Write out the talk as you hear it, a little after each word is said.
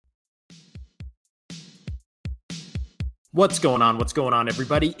What's going on? What's going on,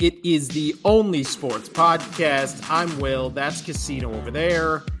 everybody? It is the Only Sports Podcast. I'm Will. That's Casino over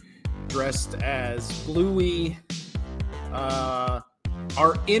there, dressed as Bluey. Our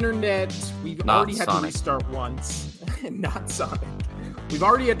internet, we've Not already had Sonic. to restart once. Not Sonic. We've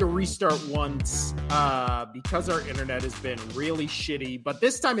already had to restart once because our internet has been really shitty. But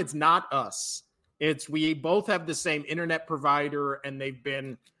this time it's not us. We both have the same internet provider, and they've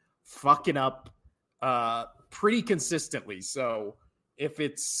been fucking up pretty consistently. So if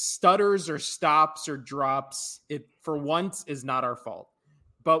it stutters or stops or drops, it for once is not our fault.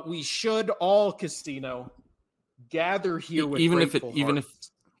 But we should all, Casino, gather here with grateful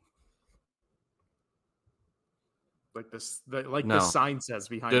hearts. Like this, the sign says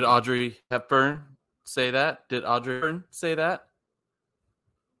behind. Did Audrey Hepburn say that? Did Audrey Hepburn say that?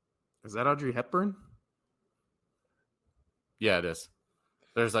 Is that Audrey Hepburn? Yeah, it is.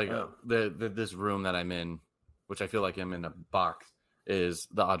 There's like this room that I'm in, which I feel like I'm in a box, is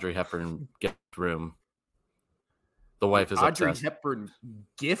the Audrey Hepburn gift room. The wife is Audrey obsessed. Hepburn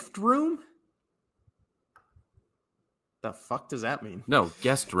gift room? The fuck does that mean? No,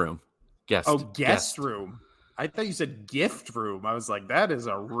 guest room. Guest Room. I thought you said gift room. I was like, that is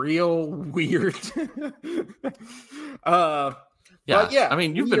a real weird. Yeah. But yeah, I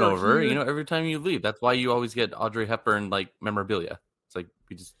mean, you've been over, here. every time you leave. That's why you always get Audrey Hepburn like memorabilia. It's like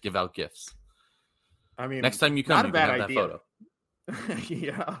we just give out gifts. I mean, next time you come, you can have idea. that photo.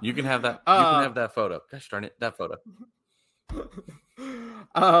 Yeah. You can have that. You can have that photo. Gosh darn it, that photo.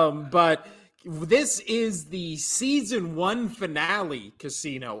 But this is the season 1 finale,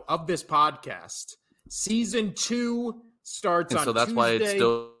 Casino, of this podcast. Season 2 starts on so that's Tuesday. why it's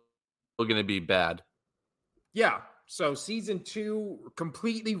still going to be bad. Yeah. So season 2,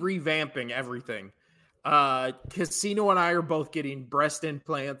 completely revamping everything. Casino and I are both getting breast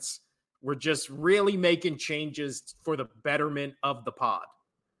implants. We're just really making changes for the betterment of the pod.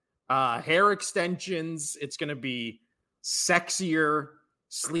 Hair extensions. It's going to be sexier,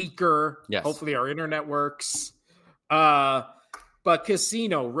 sleeker. Yes. Hopefully our internet works. But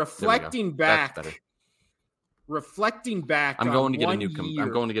Casino, reflecting back. I'm going to get year,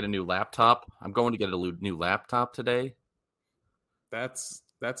 I'm going to get a new laptop. I'm going to get a new laptop today. That's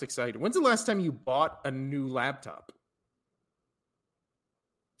exciting. When's the last time you bought a new laptop?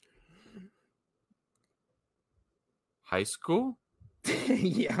 High school?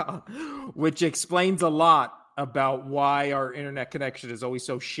 Yeah, which explains a lot about why our internet connection is always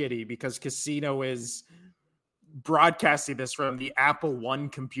so shitty, because Casino is broadcasting this from the Apple One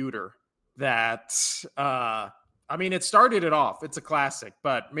computer that, it started it off. It's a classic,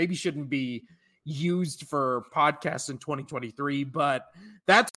 but maybe shouldn't be used for podcasts in 2023. But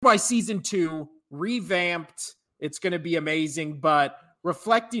that's why season 2 revamped. It's going to be amazing. But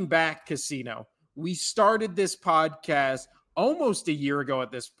reflecting back, Casino, we started this podcast almost a year ago at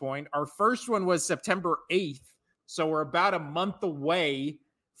this point. Our first one was September 8th. So we're about a month away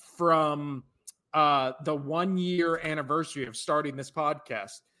from the 1-year anniversary of starting this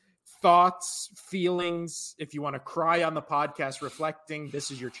podcast. Thoughts, feelings, if you want to cry on the podcast reflecting,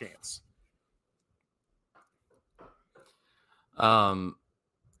 this is your chance.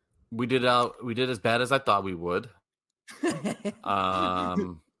 We did as bad as I thought we would.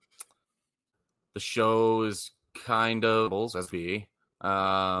 The show is kind of as we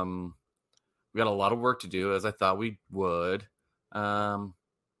got a lot of work to do, as I thought we would. I'd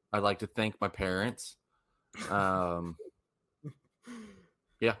like to thank my parents. Yeah,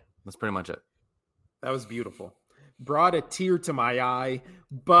 that's pretty much it. That was beautiful. Brought a tear to my eye,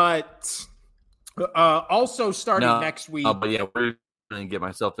 but also starting next week. But yeah, we're going to get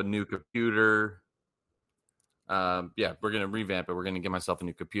myself a new computer. We're going to revamp it. We're going to get myself a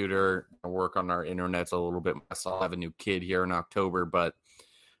new computer and work on our internets a little bit. I'll have a new kid here in October, but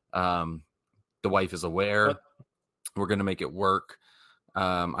the wife is aware. We're going to make it work.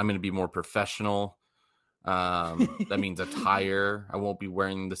 I'm going to be more professional. That means attire. I won't be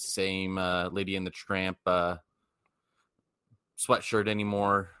wearing the same Lady and the Tramp sweatshirt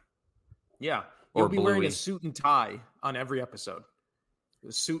anymore. Yeah. You'll be wearing a suit and tie on every episode.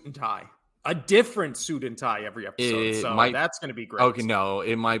 A suit and tie. A different suit and tie every episode. That's going to be great. Okay, no,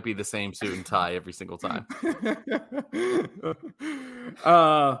 it might be the same suit and tie every single time.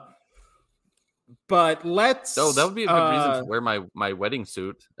 But let's... So that would be a good reason to wear my wedding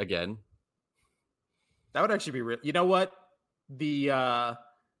suit again. That would actually be real. You know what? The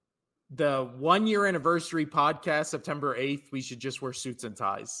 1-year anniversary podcast, September 8th, we should just wear suits and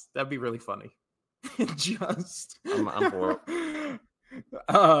ties. That'd be really funny. I'm for it.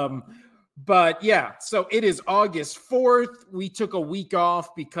 But yeah, so it is August 4th. We took a week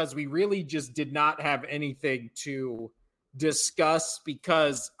off because we really just did not have anything to discuss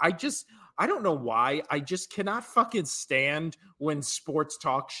because I don't know why. I just cannot fucking stand when sports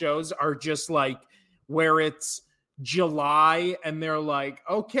talk shows are just like where it's July and they're like,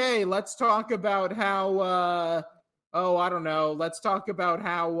 okay, let's talk about how, I don't know. Let's talk about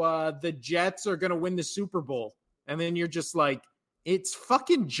how the Jets are going to win the Super Bowl. And then you're just like, it's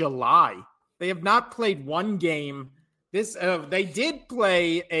fucking July. They have not played one game. They did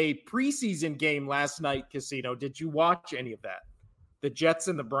play a preseason game last night, Casino. Did you watch any of that? The Jets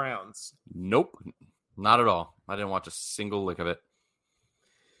and the Browns. Nope, not at all. I didn't watch a single lick of it.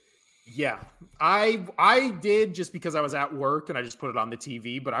 Yeah, I did just because I was at work and I just put it on the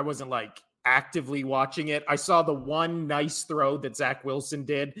TV, but I wasn't like actively watching it. I saw the one nice throw that Zach Wilson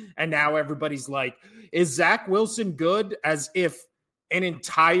did, and now everybody's like, is Zach Wilson good? As if an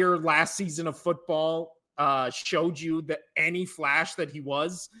entire last season of football showed you that any flash that he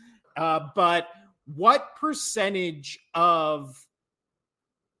was. But what percentage of,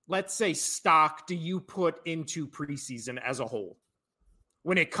 let's say, stock do you put into preseason as a whole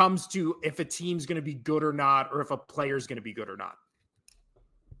when it comes to if a team's going to be good or not, or if a player's going to be good or not?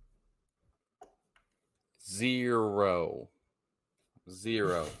 0.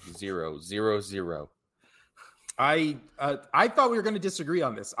 I thought we were going to disagree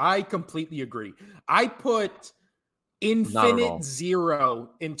on this. I completely agree. I put infinite 0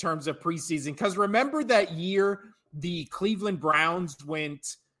 in terms of preseason because remember that year the Cleveland Browns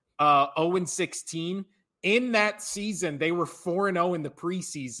went 0-16. In that season, they were 4-0 in the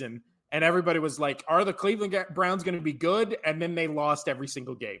preseason, and everybody was like, are the Cleveland Browns going to be good? And then they lost every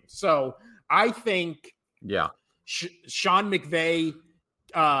single game. So I think Sean McVay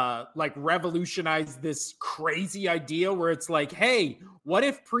revolutionized this crazy idea where it's like, hey, what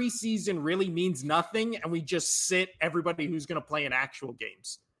if preseason really means nothing and we just sit everybody who's going to play in actual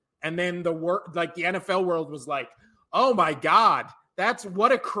games? And then the NFL world was like, oh my God, that's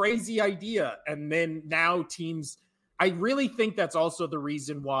what a crazy idea. And then now teams, I really think that's also the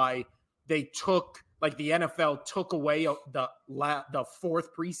reason why they took, like the NFL took away the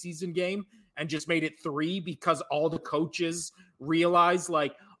fourth preseason game and just made it 3 because all the coaches realized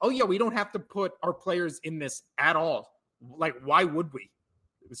like, oh yeah, we don't have to put our players in this at all. Like, why would we?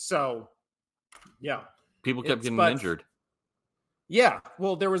 So, yeah. People kept getting injured. Yeah.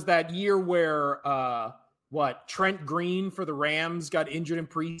 Well, there was that year where, Trent Green for the Rams got injured in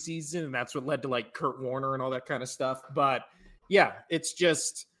preseason, and that's what led to like Kurt Warner and all that kind of stuff. But yeah, it's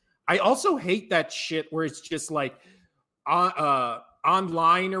just, I also hate that shit where it's just like,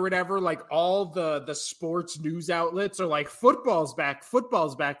 online or whatever, like all the sports news outlets are like football's back for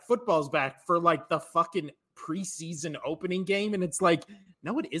like the fucking preseason opening game. And it's like,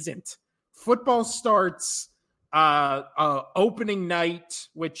 no, it isn't. Football starts opening night,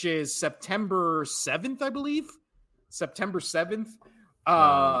 which is September 7th, I believe. September 7th.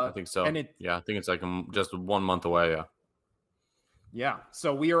 I think so. And I think it's like just 1 month away. Yeah. Yeah.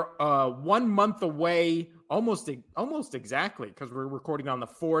 So we are 1 month away, almost exactly, because we're recording on the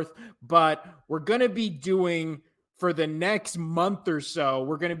 4th. But we're going to be doing, for the next month or so,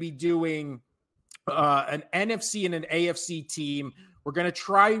 we're going to be doing an NFC and an AFC team. We're going to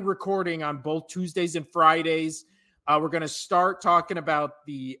try recording on both Tuesdays and Fridays. We're going to start talking about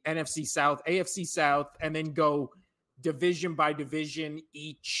the NFC South, AFC South, and then go division by division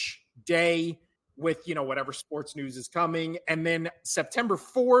each day with, whatever sports news is coming. And then September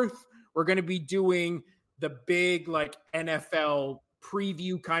 4th, we're going to be doing the big like NFL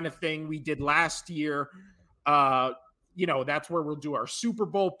preview kind of thing we did last year. That's where we'll do our Super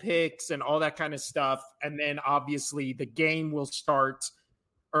Bowl picks and all that kind of stuff. And then obviously the game will start,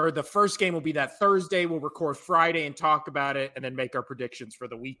 or the first game will be that Thursday. We'll record Friday and talk about it and then make our predictions for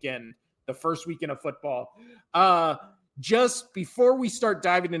the weekend, the first weekend of football. Just before we start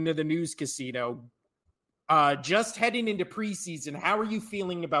diving into the news, Casino, just heading into preseason, how are you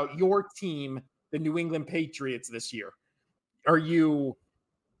feeling about your team, the New England Patriots, this year? Are you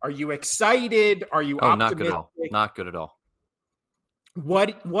excited? Are you optimistic? Not good at all.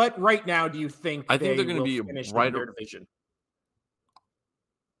 What right now do you think? I think they're going to be right in their division.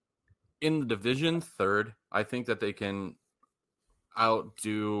 In the division, third. I think that they can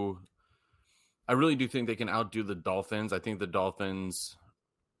outdo. I really do think they can outdo the Dolphins. I think the Dolphins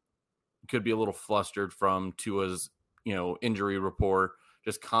could be a little flustered from Tua's, injury report,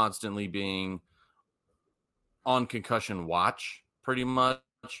 just constantly being on concussion watch, pretty much.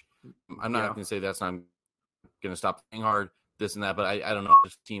 I'm not going to say that's not going to stop playing hard, this and that, but I don't know.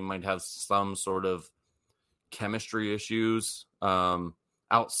 This team might have some sort of chemistry issues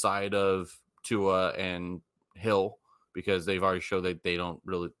outside of Tua and Hill, because they've already showed that they don't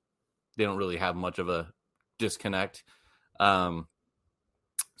really have much of a disconnect.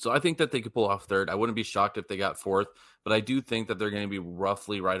 So I think that they could pull off third. I wouldn't be shocked if they got fourth, but I do think that they're going to be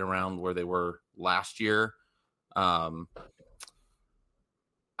roughly right around where they were last year. Yeah,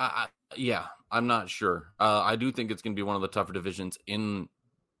 I'm not sure. I do think it's going to be one of the tougher divisions in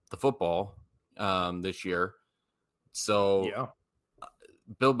the football this year. So Yeah.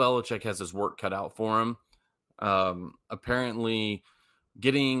 Bill Belichick has his work cut out for him. Apparently,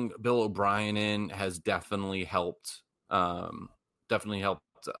 getting Bill O'Brien in has definitely helped. Oh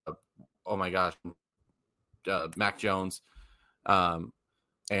my gosh, Mac Jones. And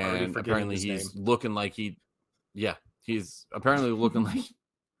apparently he's looking like he's apparently looking like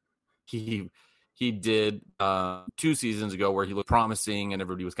he did 2 seasons ago, where he looked promising and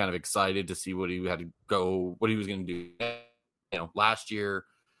everybody was kind of excited to see what he was going to do. Last year,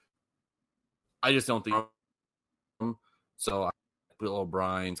 I just don't think so. Bill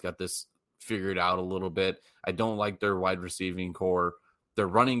O'Brien's got this figured out a little bit. I don't like their wide receiving core. Their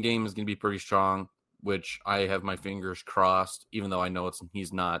running game is going to be pretty strong, which I have my fingers crossed, even though I know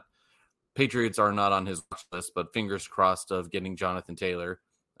he's not. Patriots are not on his list, but fingers crossed of getting Jonathan Taylor.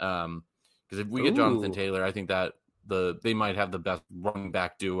 Because if we get Jonathan Taylor, I think that they might have the best running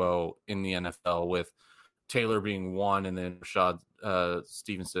back duo in the NFL, with Taylor being 1 and then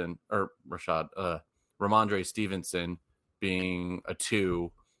Ramondre Stevenson being a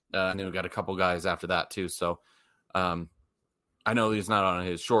 2. And then we got a couple guys after that too. So I know he's not on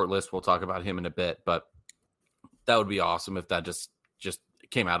his short list. We'll talk about him in a bit, but that would be awesome if that just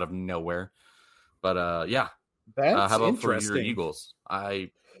came out of nowhere. But yeah, that's how about interesting. For your Eagles? I'll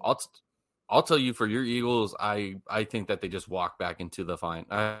tell you, for your Eagles, I think that they just walk back into the fine.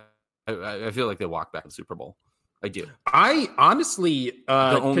 I feel like they walk back in the Super Bowl. I do. I honestly,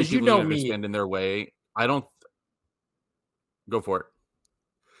 because you know me, stand in their way. I don't go for it.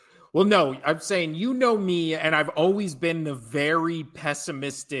 Well, no, I'm saying, you know me, and I've always been the very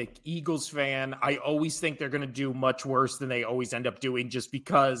pessimistic Eagles fan. I always think they're going to do much worse than they always end up doing, just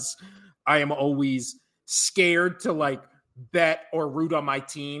because I am always scared to bet or root on my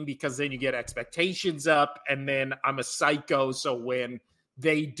team, because then you get expectations up, and then I'm a psycho. So when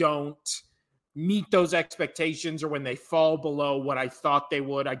they don't meet those expectations, or when they fall below what I thought they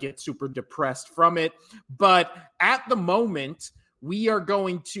would, I get super depressed from it. But at the moment, we are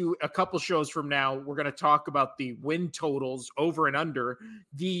going to, a couple shows from now, we're going to talk about the win totals over and under.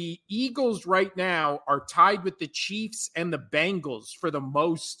 The Eagles right now are tied with the Chiefs and the Bengals for the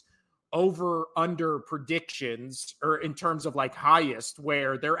most over under predictions, or in terms of highest,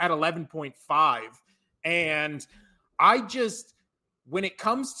 where they're at 11.5. And when it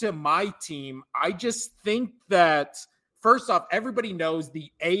comes to my team, I just think that, first off, everybody knows the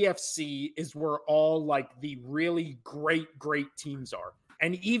AFC is where all the really great teams are.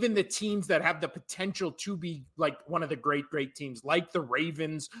 And even the teams that have the potential to be one of the great teams, like the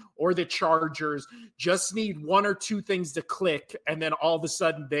Ravens or the Chargers, just need 1 or 2 things to click. And then all of a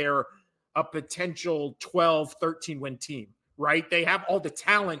sudden they're a potential 12, 13 win team, right? They have all the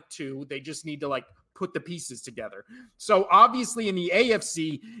talent to, they just need to put the pieces together. So obviously in the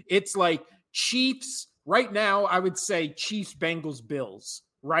AFC, it's Chiefs. Right now, I would say Chiefs, Bengals, Bills,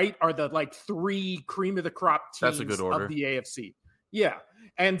 right, are the 3 cream of the crop teams. That's a good order of the AFC. Yeah.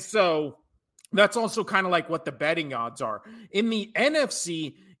 And so that's also kind of what the betting odds are. In the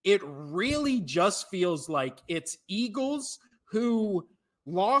NFC, it really just feels like it's Eagles who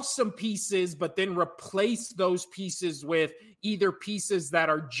lost some pieces, but then replaced those pieces with either pieces that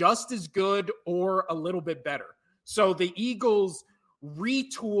are just as good or a little bit better. So the Eagles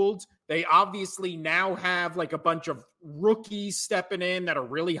retooled. They obviously now have a bunch of rookies stepping in that are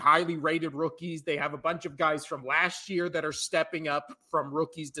really highly rated rookies. They have a bunch of guys from last year that are stepping up from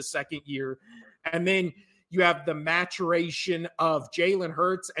rookies to second year. And then you have the maturation of Jalen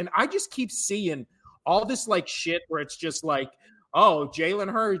Hurts. And I just keep seeing all this shit where it's just oh,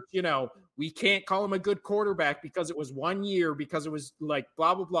 Jalen Hurts, we can't call him a good quarterback because it was 1 year, because it was blah,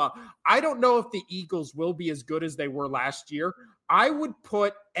 blah, blah. I don't know if the Eagles will be as good as they were last year. I would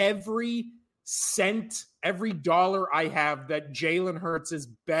put every cent, every dollar I have that Jalen Hurts is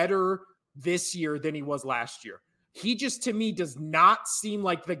better this year than he was last year. He just, to me, does not seem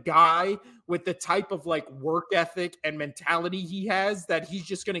like the guy with the type of work ethic and mentality he has, that he's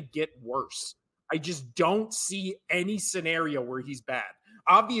just going to get worse. I just don't see any scenario where he's bad.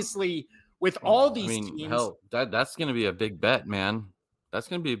 Obviously, with all these teams, hell, that's going to be a big bet, man. That's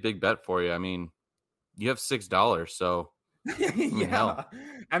going to be a big bet for you. I mean, you have $6, so yeah, hell.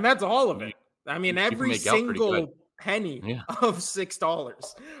 And that's all of it. I mean, every single penny of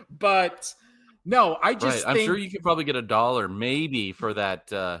 $6. But No, I just I'm think sure you could probably get $1 maybe for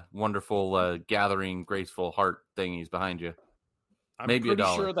that wonderful gathering graceful heart thing he's behind you. I'm Maybe pretty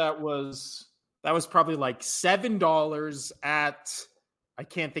 $1. sure that was probably like $7 at, I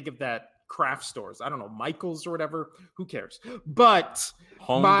can't think of that, craft stores. I don't know, Michael's or whatever. Who cares? But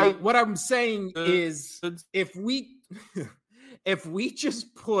what I'm saying is if we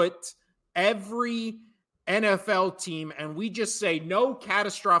just put every NFL team and we just say no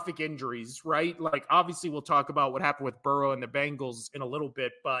catastrophic injuries, right? Like obviously we'll talk about what happened with Burrow and the Bengals in a little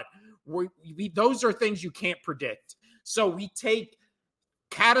bit, but those are things you can't predict. So we take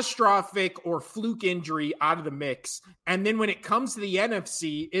catastrophic or fluke injury out of the mix. And then when it comes to the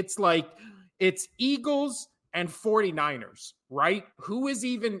NFC, it's like it's Eagles and 49ers, right? Who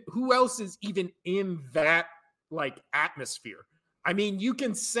else is even in that like atmosphere? I mean, you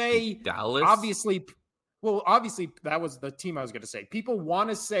can say Dallas. Obviously that was the team I was going to say. People want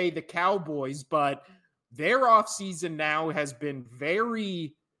to say the Cowboys, but their offseason now has been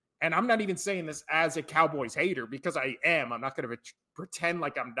very, and I'm not even saying this as a Cowboys hater because I am. I'm not going to pretend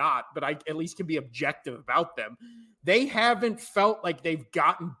like I'm not, but I at least can be objective about them. They haven't felt like they've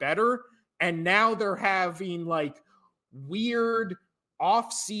gotten better, and now they're having like weird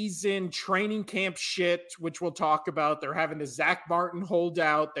off-season training camp shit, which we'll talk about. They're having the Zach Martin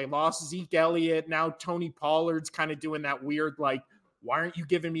holdout. They lost Zeke Elliott. Now Tony Pollard's kind of doing that weird, like, why aren't you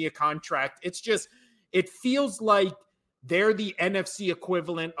giving me a contract? It's just, it feels like they're the NFC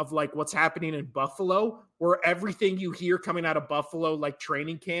equivalent of like what's happening in Buffalo, where everything you hear coming out of Buffalo, like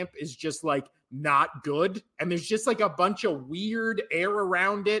training camp, is just like not good. And there's just like a bunch of weird air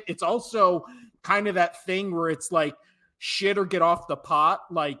around it. It's also kind of that thing where it's like shit or get off the pot.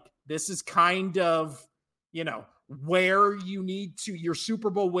 Like this is kind of, where you need to, your Super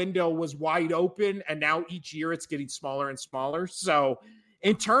Bowl window was wide open and now each year it's getting smaller and smaller. So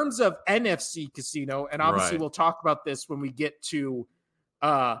in terms of NFC Casino, and obviously we'll talk about this when we get to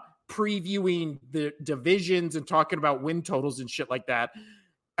previewing the divisions and talking about win totals and shit like that.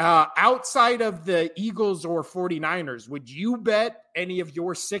 Outside of the Eagles or 49ers, would you bet any of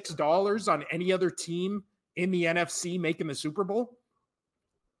your $6 on any other team in the NFC making the Super Bowl?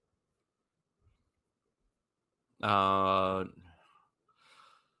 No.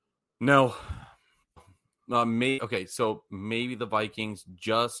 Okay, so maybe the Vikings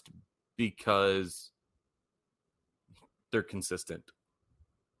just because they're consistent.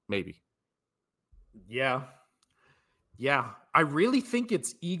 Maybe. Yeah. I really think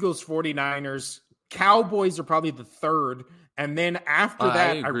it's Eagles, 49ers. Cowboys are probably the third. And then after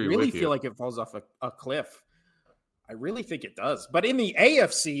that, I really feel like it falls off a cliff. I really think it does. But in the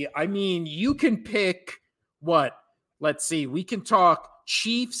AFC, I mean, you can pick what? Let's see. We can talk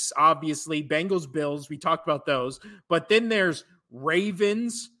Chiefs, obviously, Bengals, Bills. We talked about those. But then there's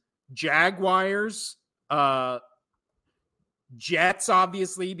Ravens, Jaguars, Jets,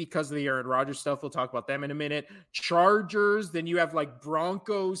 obviously, because of the Aaron Rodgers stuff. We'll talk about them in a minute. Chargers. Then you have like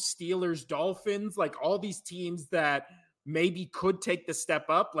Broncos, Steelers, Dolphins, like all these teams that maybe could take the step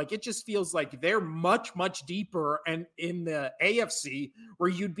up. Like it just feels like they're much, much deeper. And in the AFC, where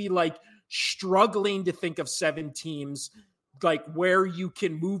you'd be like struggling to think of 7 teams, like where you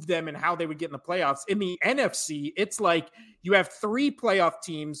can move them and how they would get in the playoffs. In the NFC, it's like you have 3 playoff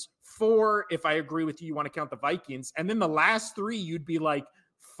teams, 4, if I agree with you, you want to count the Vikings. And then the last 3, you'd be like,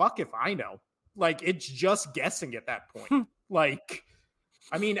 fuck if I know. Like, it's just guessing at that point. Like,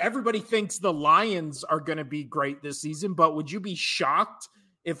 I mean, everybody thinks the Lions are going to be great this season, but would you be shocked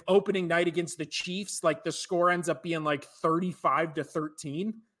if opening night against the Chiefs, like the score ends up being like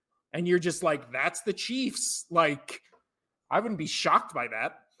 35-13? And you're just like, that's the Chiefs. Like, I wouldn't be shocked by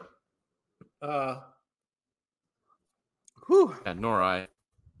that. Yeah, nor I.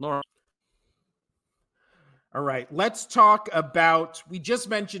 All right, let's talk about, we just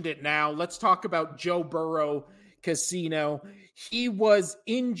mentioned it now. Let's talk about Joe Burrow Casino. He was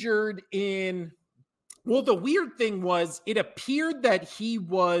injured well, the weird thing was it appeared that he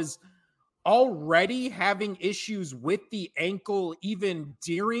was already having issues with the ankle even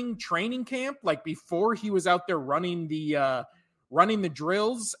during training camp, like before he was out there running the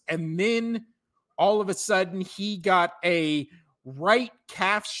drills. And then all of a sudden he got a right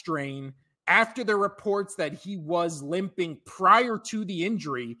calf strain after the reports that he was limping prior to the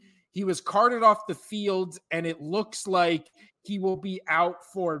injury. He was carted off the field, and it looks like he will be out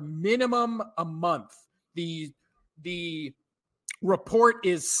for minimum a month. The report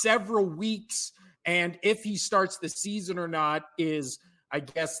is several weeks, and if he starts the season or not is, I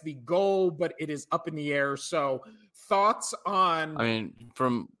guess, the goal, but it is up in the air. So thoughts on, I mean,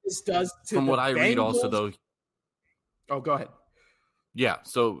 from this does to from what I read Bengals? also, though. Oh, go ahead. Yeah.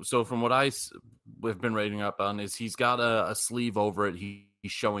 So from what have been reading up on is he's got a sleeve over it.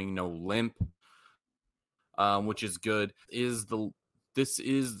 He's showing no limp, which is good. This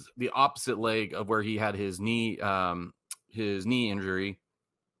is the opposite leg of where he had his knee injury.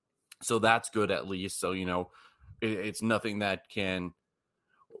 So that's good at least. So, it's nothing that can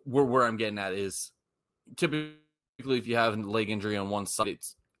where I'm getting at is typically if you have a leg injury on one side,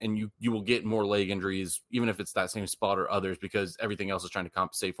 and you will get more leg injuries, even if it's that same spot or others, because everything else is trying to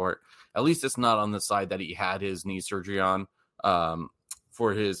compensate for it. At least it's not on the side that he had his knee surgery on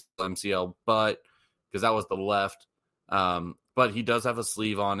for his MCL, but because that was the left. But he does have a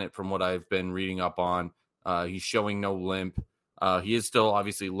sleeve on it from what I've been reading up on. He's showing no limp. He is still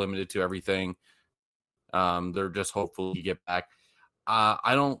obviously limited to everything. They're just hopeful he get back.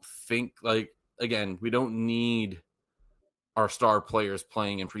 I don't think, again, we don't need our star players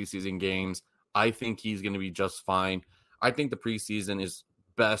playing in preseason games. I think he's going to be just fine. I think the preseason is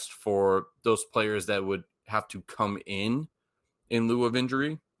best for those players that would have to come in lieu of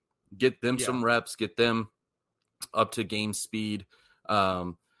injury, get them some reps, get them up to game speed.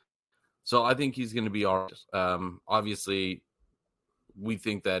 So I think he's going to be all right. Obviously, we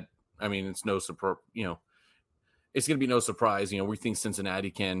think that, it's no surprise, it's going to be no surprise. We think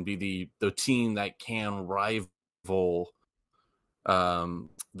Cincinnati can be the team that can rival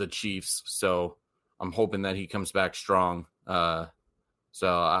the Chiefs. So I'm hoping that he comes back strong. So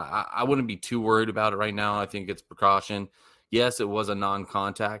I wouldn't be too worried about it right now. I think it's precaution. Yes, it was a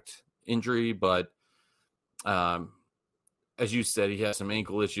non-contact injury, but as you said, he has some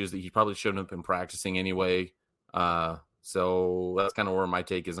ankle issues that he probably shouldn't have been practicing anyway. So that's kind of where my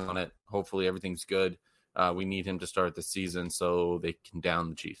take is on it. Hopefully everything's good. We need him to start the season so they can down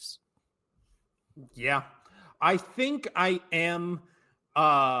the Chiefs. Yeah. I think I am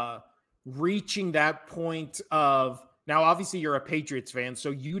reaching that point of, now obviously you're a Patriots fan, so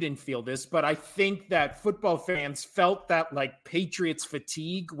you didn't feel this, but I think that football fans felt that Patriots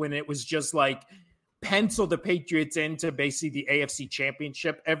fatigue when it was just pencil the Patriots into basically the AFC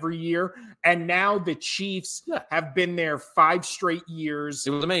Championship every year. And now the Chiefs have been there 5 straight years.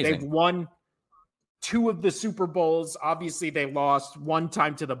 It was amazing. They've won 2 of the Super Bowls. Obviously, they lost one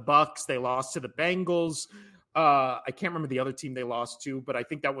time to the Bucs. They lost to the Bengals. I can't remember the other team they lost to, but I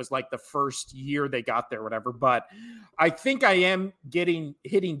think that was the first year they got there, whatever. But I think I am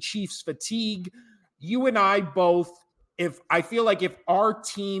hitting Chiefs fatigue. You and I both, I feel like if our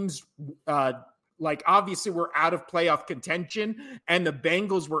teams, obviously we're out of playoff contention and the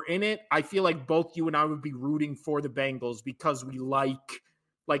Bengals were in it, I feel like both you and I would be rooting for the Bengals because we like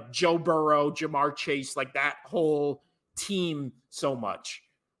Joe Burrow, Jamar Chase, that whole team so much,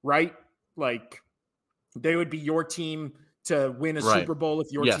 right? They would be your team to win a Super Bowl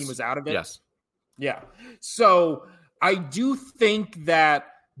if your team was out of it. Yes. Yeah. So I do think that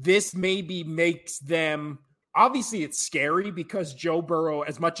this maybe makes them, obviously it's scary because Joe Burrow,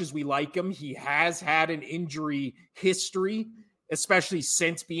 as much as we like him, he has had an injury history, especially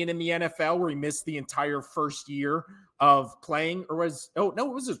since being in the NFL where he missed the entire first year of playing, it was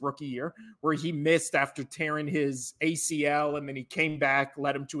his rookie year where he missed after tearing his ACL and then he came back,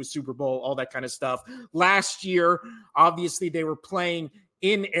 led him to a Super Bowl, all that kind of stuff. Last year, obviously they were playing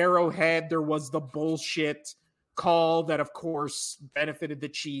in Arrowhead. There was the bullshit call that of course benefited the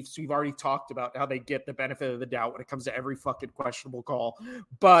Chiefs. We've already talked about how they get the benefit of the doubt when it comes to every fucking questionable call.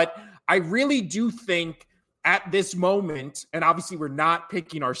 But I really do think at this moment, and obviously we're not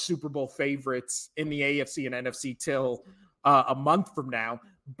picking our Super Bowl favorites in the AFC and NFC till a month from now,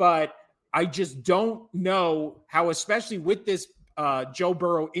 but I just don't know how, especially with this Joe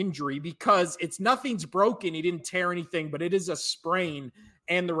Burrow injury, because nothing's broken. He didn't tear anything, but it is a sprain.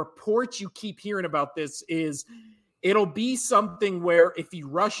 And the reports you keep hearing about this is it'll be something where if he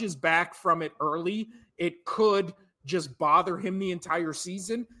rushes back from it early, it could just bother him the entire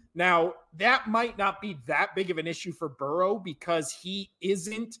season. Now, that might not be that big of an issue for Burrow because he's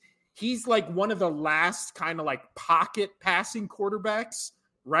one of the last kind of pocket passing quarterbacks,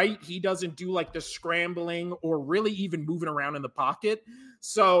 right? He doesn't do the scrambling or really even moving around in the pocket.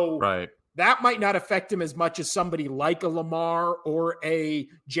 So that might not affect him as much as somebody like a Lamar or a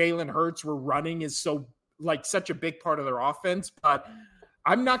Jalen Hurts, where running is so such a big part of their offense. But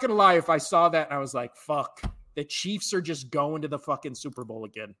I'm not going to lie, if I saw that and I was like, fuck, the Chiefs are just going to the fucking Super Bowl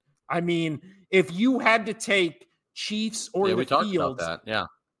again. I mean, if you had to take Chiefs or the Fields. About that.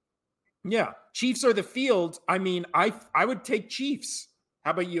 Yeah. Chiefs or the Fields. I mean, I would take Chiefs.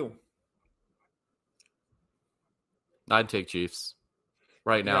 How about you? I'd take Chiefs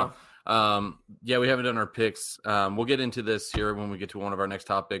right now. We haven't done our picks. We'll get into this here when we get to one of our next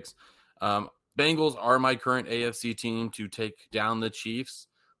topics. Bengals are my current AFC team to take down the Chiefs,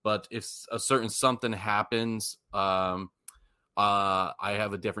 but if a certain something happens, I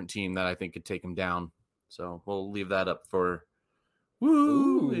have a different team that I think could take them down. So we'll leave that up for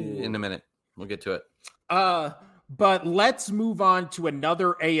in a minute. We'll get to it. But let's move on to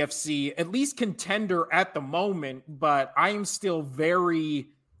another AFC, at least contender at the moment, but I am still very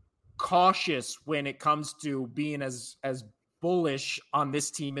cautious when it comes to being as bullish on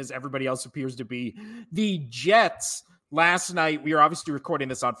this team as everybody else appears to be. The Jets, last night, we are obviously recording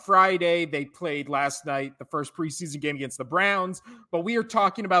this on Friday. They played last night, the first preseason game against the Browns, but we are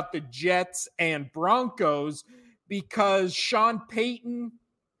talking about the Jets and Broncos because Sean Payton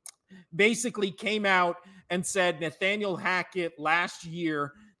basically came out and said Nathaniel Hackett last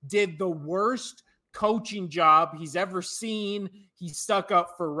year did the worst coaching job he's ever seen. He stuck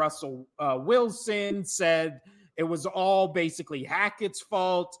up for Russell Wilson, said it was all basically Hackett's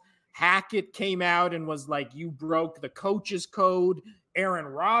fault. Hackett came out and was like, you broke the coach's code. Aaron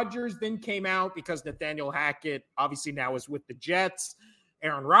Rodgers then came out because Nathaniel Hackett obviously now is with the Jets.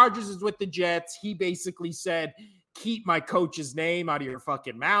 Aaron Rodgers is with the Jets. He basically said, keep my coach's name out of your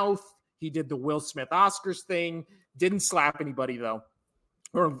fucking mouth. He did the Will Smith Oscars thing. Didn't slap anybody, though.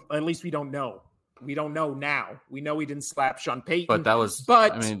 Or at least we don't know. We don't know now. We know he didn't slap Sean Payton. But that was,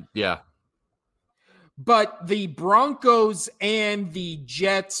 yeah. But the Broncos and the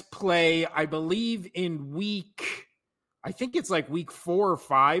Jets play, I believe, in I think it's like week 4 or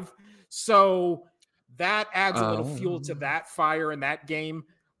 5. So that adds a little fuel to that fire in that game.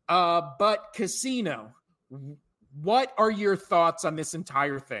 But Casino, what are your thoughts on this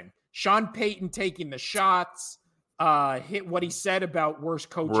entire thing? Sean Payton taking the shots, hit what he said about worst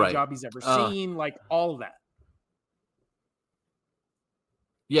coaching job he's ever seen, like all of that.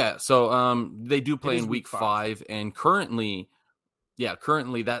 Yeah, so they do play in week 5, and currently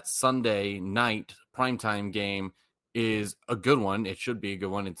that Sunday night primetime game is a good one. It should be a good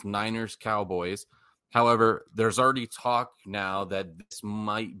one. It's Niners-Cowboys. However, there's already talk now that this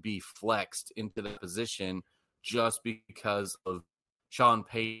might be flexed into the position just because of Sean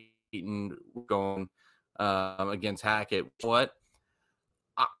Payton going against Hackett. What?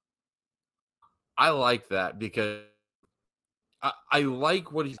 I like that because I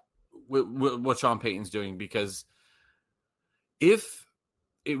like what Sean Payton's doing, because if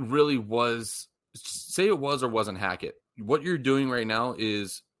it really was, say it was or wasn't Hackett, what you're doing right now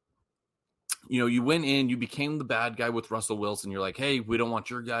is, you went in, you became the bad guy with Russell Wilson. You're like, hey, we don't want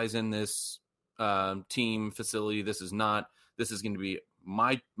your guys in this team facility. This is going to be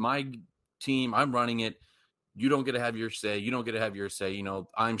my team. I'm running it. You don't get to have your say. You don't get to have your say.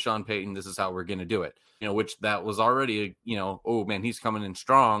 I'm Sean Payton. This is how we're going to do it. Which that was already, oh man, he's coming in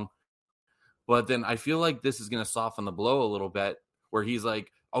strong. But then I feel like this is going to soften the blow a little bit, where he's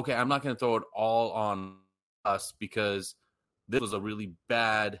like, okay, I'm not going to throw it all on us because this was a really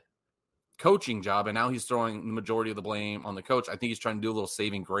bad coaching job. And now he's throwing the majority of the blame on the coach. I think he's trying to do a little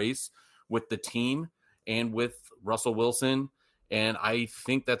saving grace with the team and with Russell Wilson. And I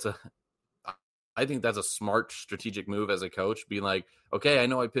think that's a smart strategic move as a coach, being like, okay, I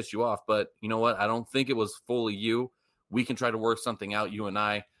know I pissed you off, but you know what? I don't think it was fully you. We can try to work something out, you and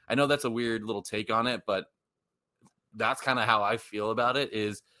I. I know that's a weird little take on it, but that's kind of how I feel about it,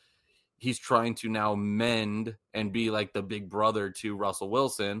 is he's trying to now mend and be like the big brother to Russell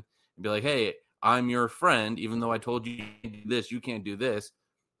Wilson and be like, hey, I'm your friend. Even though I told you this, you can't do this,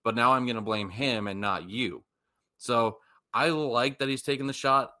 but now I'm going to blame him and not you. So I like that he's taking the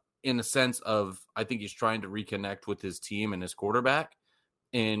shot, in a sense of, I think he's trying to reconnect with his team and his quarterback.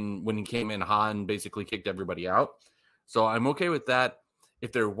 And when he came in hot and basically kicked everybody out. So I'm okay with that.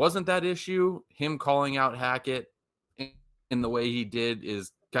 If there wasn't that issue, him calling out Hackett in the way he did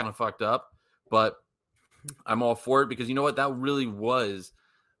is kind of fucked up, but I'm all for it, because you know what? That really was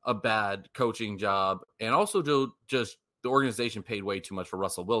a bad coaching job. And also just the organization paid way too much for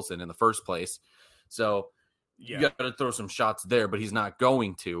Russell Wilson in the first place. So you got to throw some shots there, but he's not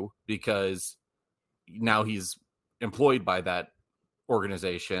going to, because now he's employed by that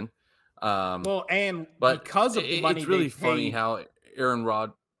organization. And but because of the money, it's really funny how Aaron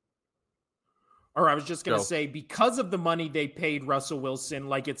Rodgers. Or I was just going to say, because of the money they paid Russell Wilson,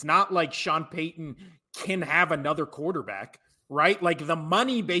 like, it's not like Sean Payton can have another quarterback, right? Like, the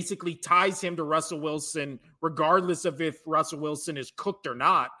money basically ties him to Russell Wilson, regardless of if Russell Wilson is cooked or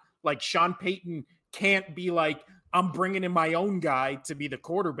not. Like, Sean Payton can't be like, I'm bringing in my own guy to be the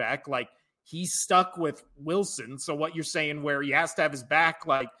quarterback. Like, he's stuck with Wilson. So what you're saying, where he has to have his back,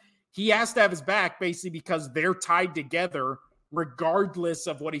 like, he has to have his back basically because they're tied together regardless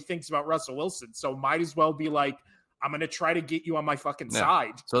of what he thinks about Russell Wilson. So might as well be like, I'm going to try to get you on my fucking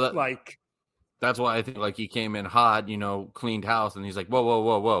side. So that, like, that's why I think like he came in hot, cleaned house, and he's like, whoa, whoa,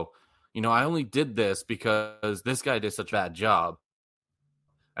 whoa, whoa. I only did this because this guy did such a bad job.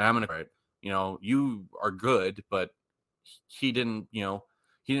 And I'm going to, you are good, but he didn't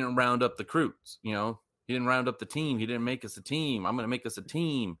round up the recruits, he didn't round up the team. He didn't make us a team. I'm going to make us a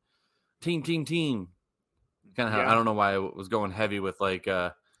team. Team. Kind of, I don't know why I was going heavy with like,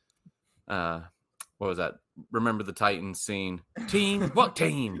 what was that? Remember the Titans scene? Team, what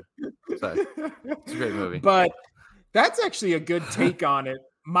team? Sorry. It's a great movie. But that's actually a good take on it.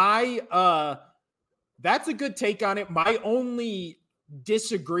 That's a good take on it. My only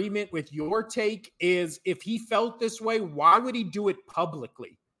disagreement with your take is if he felt this way, why would he do it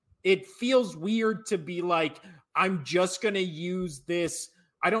publicly? It feels weird to be like, I'm just going to use this.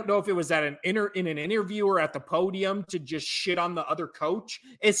 I don't know if it was at in an interview or at the podium to just shit on the other coach,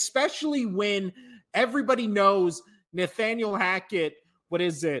 especially when everybody knows Nathaniel Hackett,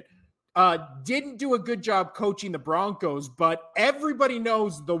 didn't do a good job coaching the Broncos, but everybody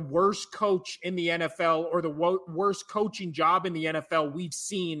knows the worst coach in the NFL or the worst coaching job in the NFL we've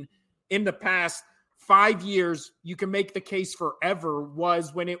seen in the past 5 years. You can make the case forever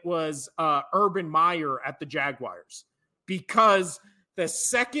was when it was Urban Meyer at the Jaguars, because the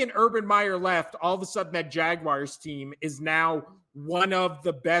second Urban Meyer left, all of a sudden that Jaguars team is now one of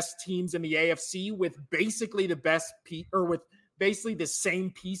the best teams in the AFC with basically basically the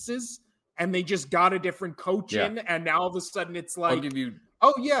same pieces, and they just got a different coach in, and now all of a sudden it's like,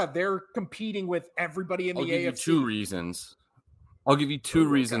 they're competing with everybody in the AFC. I'll give you two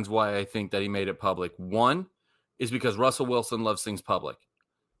reasons why I think that he made it public. One is because Russell Wilson loves things public.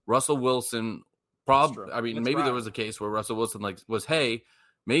 Russell Wilson maybe there was a case where Russell Wilson was, hey,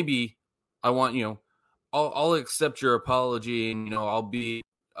 maybe I want, I'll accept your apology and, I'll be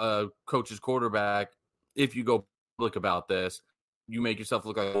a coach's quarterback if you go public about this. You make yourself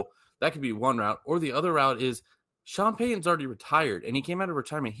look like, that could be one route. Or the other route is Sean Payton's already retired and he came out of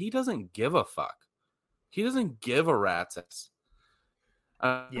retirement. He doesn't give a fuck. He doesn't give a rat's ass.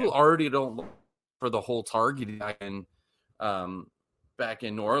 People already don't look for the whole target back in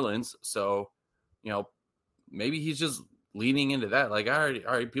New Orleans. So, maybe he's just leaning into that. Like, all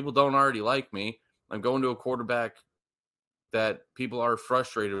right, people don't already like me. I'm going to a quarterback that people are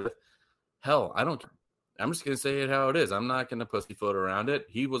frustrated with. Hell, I don't care. I'm just going to say it how it is. I'm not going to pussyfoot around it.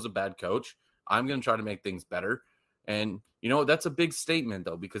 He was a bad coach. I'm going to try to make things better. And, that's a big statement,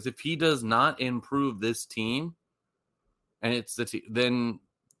 though, because if he does not improve this team, and it's the team, then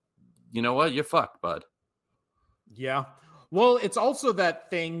you know what? You're fucked, bud. Yeah. Well, it's also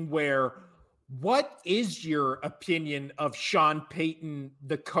that thing where what is your opinion of Sean Payton,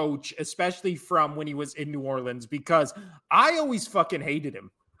 the coach, especially from when he was in New Orleans? Because I always fucking hated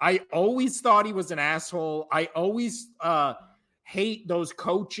him. I always thought he was an asshole. I always hate those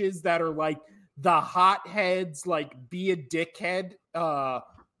coaches that are like the hotheads, like be a dickhead.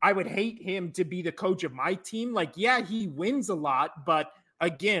 I would hate him to be the coach of my team. Like, yeah, he wins a lot, but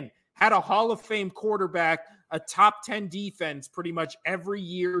again, had a Hall of Fame quarterback, a top 10 defense pretty much every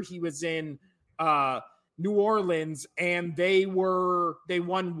year he was in New Orleans, and they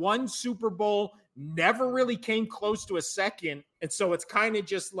won one Super Bowl, never really came close to a second. And so it's kind of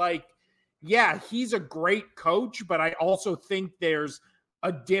just like, yeah, he's a great coach, but I also think there's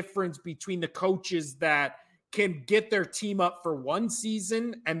a difference between the coaches that can get their team up for one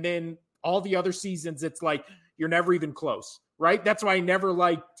season and then all the other seasons it's like you're never even close, right? That's why I never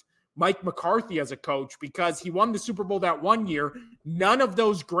liked Mike McCarthy as a coach, because he won the Super Bowl that one year. None of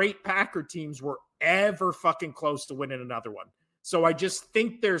those great Packer teams were ever fucking close to winning another one. So I just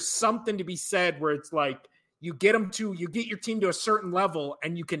think there's something to be said where it's like you get your team to a certain level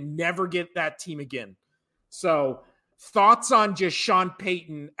and you can never get that team again. So thoughts on just Sean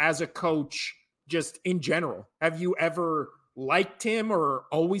Payton as a coach, just in general? Have you ever liked him or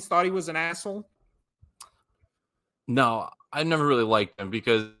always thought he was an asshole? No, I never really liked him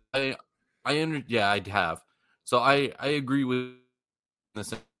because I have. So I agree with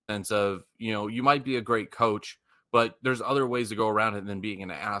the sense of, you might be a great coach, but there's other ways to go around it than being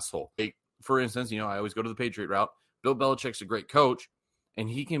an asshole. Like, for instance, I always go to the Patriot route. Bill Belichick's a great coach, and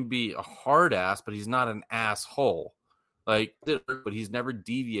he can be a hard ass, but he's not an asshole. Like, but he's never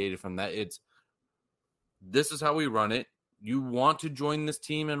deviated from that. This is how we run it. You want to join this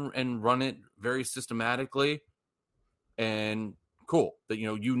team and run it very systematically, and cool. That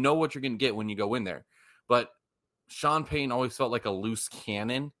you know what you're going to get when you go in there. But Sean Payton always felt like a loose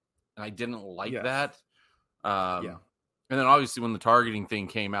cannon, and I didn't like that. And then obviously when the targeting thing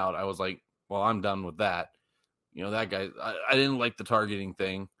came out, I was like, well, I'm done with that. That guy, I didn't like the targeting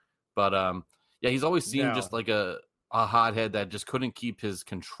thing, but he's always seemed just like a a hothead that just couldn't keep his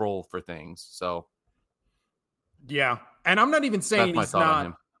control for things. So yeah. And I'm not even saying that's my he's thought on not.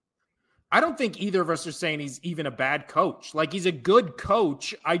 him. I don't think either of us are saying he's even a bad coach. Like, he's a good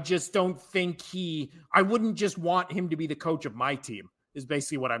coach. I just don't think I wouldn't just want him to be the coach of my team, is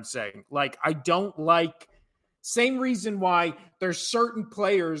basically what I'm saying. Like, I don't like, same reason why there's certain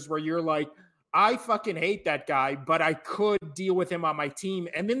players where you're like, I fucking hate that guy, but I could deal with him on my team.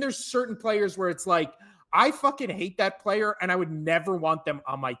 And then there's certain players where it's like, I fucking hate that player and I would never want them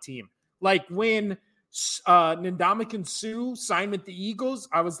on my team. Like when Ndamukong Suh signed with the Eagles,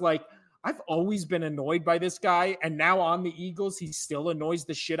 I was like, I've always been annoyed by this guy. And now on the Eagles, he still annoys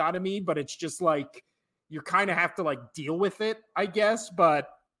the shit out of me. But it's just like, you kind of have to like deal with it, I guess. But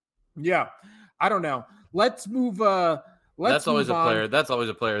yeah, I don't know. Let's move. That's always a player. That's always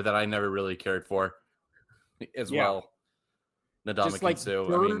a player that I never really cared for as well. Ndamukong Suh.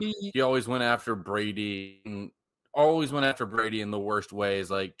 I mean, he always went after Brady and in the worst ways,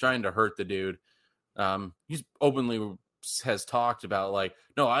 like trying to hurt the dude. He's openly has talked about like,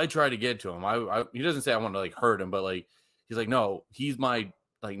 no, I try to get to him. He doesn't say I want to like hurt him, but like he's like, no, he's my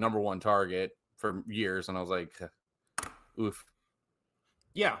like number one target for years. And I was like, oof.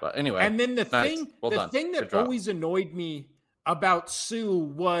 Yeah. But anyway. And then the thing that always annoyed me about Suh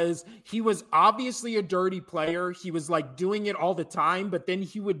was he was obviously a dirty player. He was like doing it all the time, but then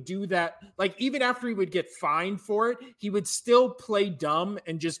he would do that. Like even after he would get fined for it, he would still play dumb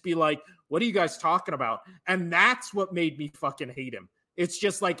and just be like, what are you guys talking about? And that's what made me fucking hate him. It's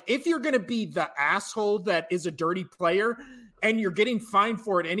just like, if you're going to be the asshole that is a dirty player and you're getting fined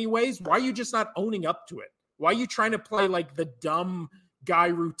for it anyways, why are you just not owning up to it? Why are you trying to play like the dumb guy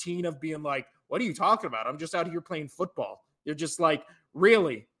routine of being like, what are you talking about? I'm just out here playing football. You're just like,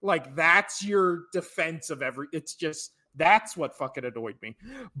 really? Like, that's your defense of it's just, that's what fucking annoyed me.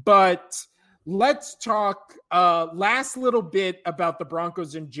 But let's talk last little bit about the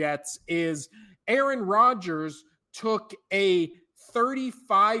Broncos and Jets is Aaron Rodgers took a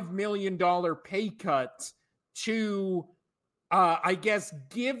 $35 million pay cut to, I guess,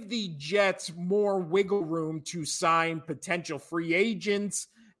 give the Jets more wiggle room to sign potential free agents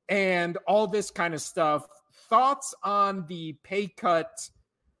and all this kind of stuff. Thoughts on the pay cut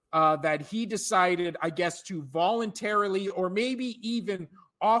that he decided, I guess, to voluntarily or maybe even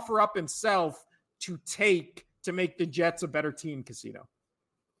offer up himself to take to make the Jets a better team, Casino?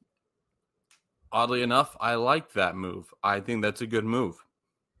 Oddly enough, I like that move. I think that's a good move.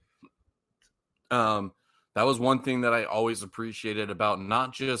 That was one thing that I always appreciated about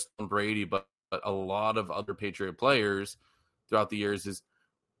not just Brady, but a lot of other Patriot players throughout the years is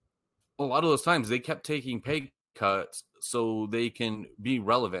a lot of those times they kept taking pay cuts so they can be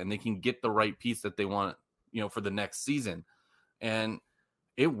relevant and they can get the right piece that they want, for the next season. And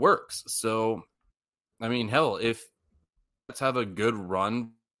it works. So, I mean, hell, if let's have a good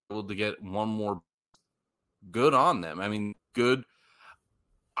run able to get one more, good on them. I mean, good.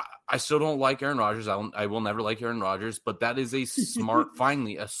 I still don't like Aaron Rodgers. I will never like Aaron Rodgers, but that is a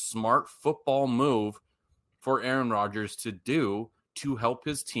finally a smart football move for Aaron Rodgers to do to help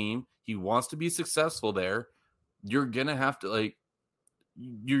his team. He wants to be successful there. You're going to have to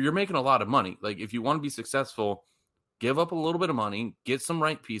you're making a lot of money. Like if you want to be successful, give up a little bit of money, get some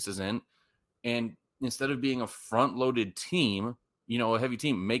right pieces in. And instead of being a front loaded team, a heavy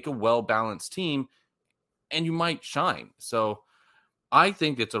team, make a well-balanced team and you might shine. So I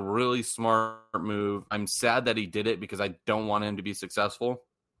think it's a really smart move. I'm sad that he did it because I don't want him to be successful,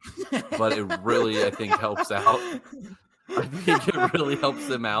 but it really, I think, helps out. I think it really helps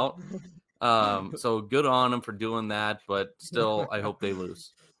them out. So good on him for doing that, but still, I hope they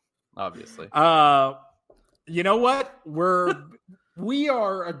lose, obviously. You know what? We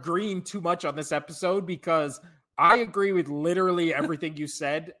are agreeing too much on this episode because I agree with literally everything you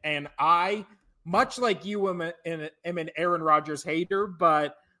said, and I, much like you, am an Aaron Rodgers hater,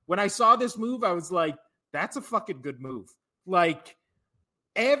 but when I saw this move, I was like, that's a fucking good move. Like,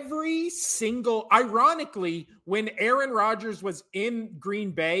 ironically, when Aaron Rodgers was in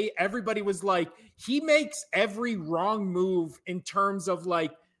Green Bay, everybody was like, he makes every wrong move in terms of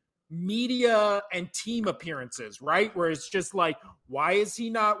like media and team appearances, right? Where it's just like, why is he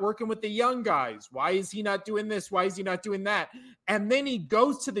not working with the young guys? Why is he not doing this? Why is he not doing that? And then he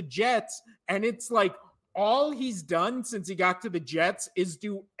goes to the Jets and it's like all he's done since he got to the Jets is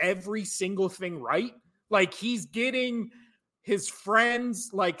do every single thing right. Like he's getting his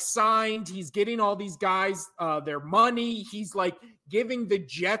friends like signed. He's getting all these guys their money. He's like giving the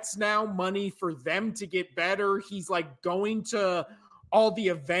Jets now money for them to get better. He's like going to all the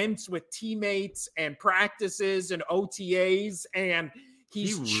events with teammates and practices and OTAs, and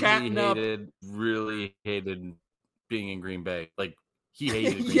he's chatting up. Really hated being in Green Bay. Like, he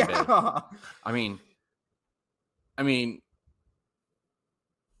hated Green Bay. I mean,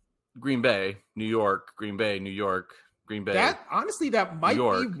 Green Bay, New York, Green Bay, New York, Green Bay. That might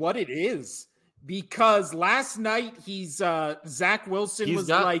be what it is. Because last night he's Zach Wilson he's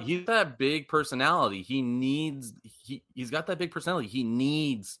that big personality. He's got that big personality. He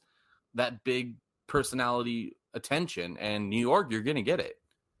needs that big personality attention, and New York, you're gonna get it.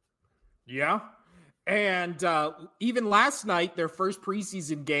 Yeah. And even last night, their first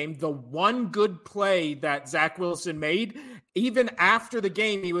preseason game, the one good play that Zach Wilson made, even after the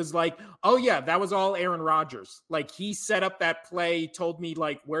game, he was like, oh, yeah, that was all Aaron Rodgers. Like, he set up that play, told me,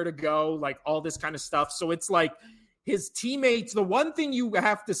 like, where to go, like, all this kind of stuff. So it's like his teammates, the one thing you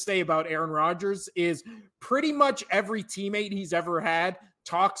have to say about Aaron Rodgers is pretty much every teammate he's ever had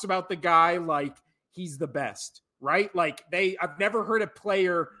talks about the guy like he's the best. Right? Like I've never heard a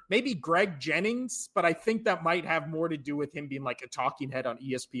player, maybe Greg Jennings, but I think that might have more to do with him being like a talking head on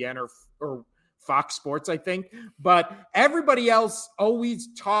ESPN or Fox Sports, I think. But everybody else always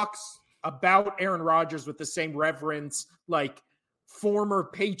talks about Aaron Rodgers with the same reverence, like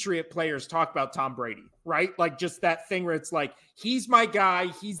former Patriot players talk about Tom Brady, right? Like just that thing where it's like, he's my guy,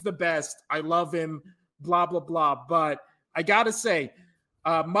 he's the best, I love him, blah, blah, blah. But I got to say,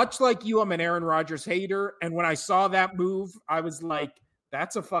 much like you, I'm an Aaron Rodgers hater. And when I saw that move, I was like,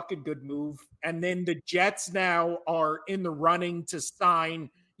 that's a fucking good move. And then the Jets now are in the running to sign,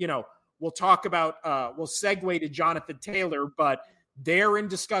 we'll talk about, we'll segue to Jonathan Taylor, but they're in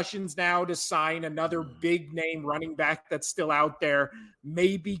discussions now to sign another big name running back that's still out there.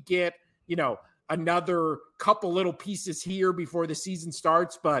 Maybe get, another couple little pieces here before the season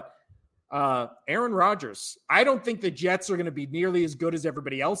starts. But Aaron Rodgers, I don't think the Jets are going to be nearly as good as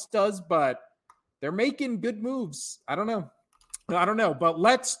everybody else does, but they're making good moves. I don't know. But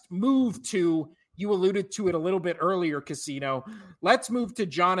let's move to, you alluded to it a little bit earlier, Casino. Let's move to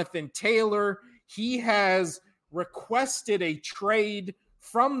Jonathan Taylor. He has requested a trade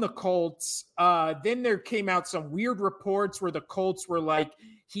from the Colts. Then there came out some weird reports where the Colts were like,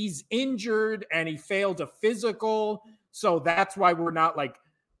 he's injured and he failed a physical. So that's why we're not like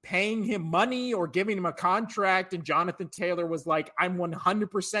paying him money or giving him a contract. And Jonathan Taylor was like, I'm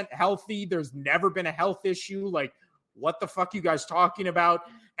 100% healthy. There's never been a health issue. Like, what the fuck you guys talking about?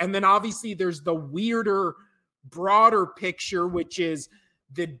 And then obviously there's the weirder, broader picture, which is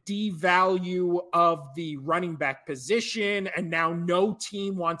the devalue of the running back position. And now no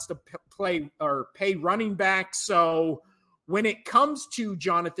team wants to play or pay running back. So when it comes to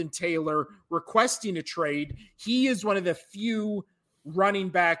Jonathan Taylor requesting a trade, he is one of the few running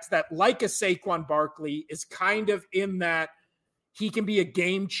backs that, like a Saquon Barkley, is kind of in that he can be a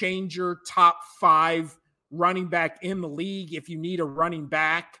game changer, top 5 running back in the league if you need a running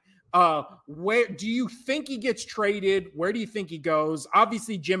back. Where do you think he gets traded? Where do you think he goes?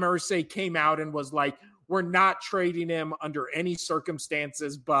 Obviously, Jim Irsay came out and was like, we're not trading him under any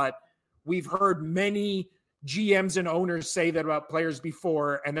circumstances, but we've heard many GMs and owners say that about players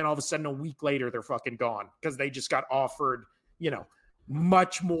before, and then all of a sudden a week later they're fucking gone because they just got offered,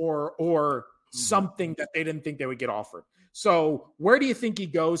 much more or something that they didn't think they would get offered. So where do you think he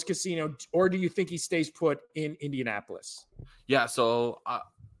goes, Casino, or do you think he stays put in Indianapolis? Yeah, so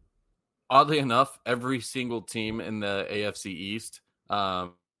oddly enough, every single team in the AFC East,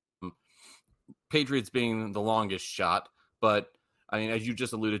 Patriots being the longest shot, but I mean, as you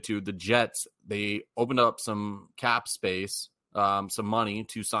just alluded to, the Jets, they opened up some cap space, some money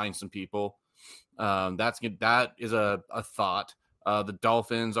to sign some people. That is a thought. The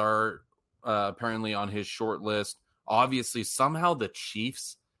Dolphins are apparently on his short list. Obviously, somehow the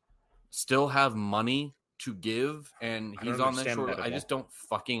Chiefs still have money to give, and he's on that short list. I just don't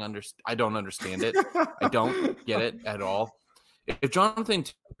fucking understand. I don't understand it. I don't get it at all. If Jonathan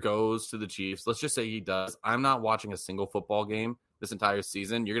goes to the Chiefs, let's just say he does, I'm not watching a single football game this entire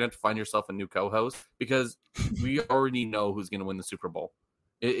season. You're going to have to find yourself a new co-host because we already know who's going to win the Super Bowl.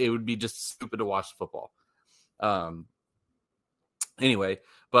 It would be just stupid to watch football. Anyway,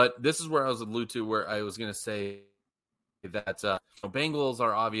 but this is where I was alluding to, where I was going to say that Bengals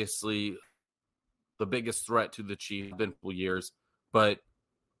are obviously the biggest threat to the Chiefs in years, but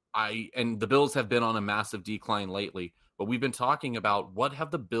the Bills have been on a massive decline lately. But we've been talking about what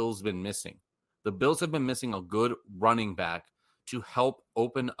have the Bills been missing. The Bills have been missing a good running back to help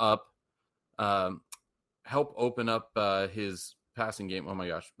open up his passing game. Oh my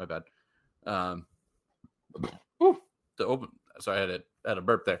gosh, my bad. Sorry, I had a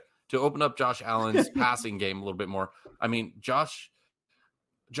burp there. To open up Josh Allen's passing game a little bit more. I mean, Josh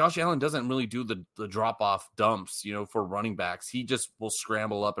Allen doesn't really do the drop-off dumps, for running backs. He just will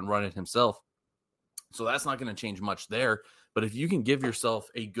scramble up and run it himself. So that's not going to change much there. But if you can give yourself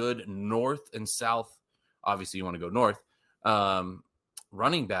a good north and south, obviously you want to go north,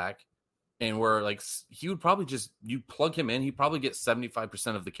 running back, and where like he would probably just, you plug him in, he'd probably get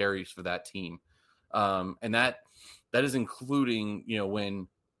 75% of the carries for that team. And that is including, when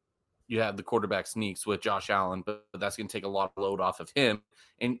you have the quarterback sneaks with Josh Allen, but that's going to take a lot of load off of him.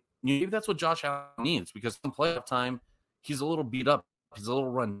 And maybe that's what Josh Allen needs, because in playoff time, he's a little beat up. He's a little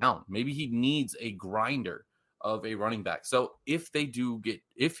run down. Maybe he needs a grinder of a running back. So if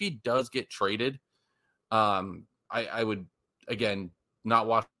he does get traded, I would, again, not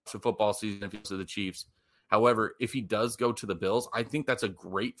watch the football season if he goes to the Chiefs. However, if he does go to the Bills, I think that's a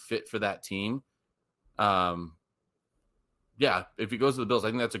great fit for that team. If he goes to the Bills, I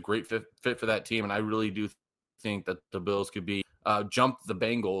think that's a great fit for that team. And I really do think that the Bills could be jump the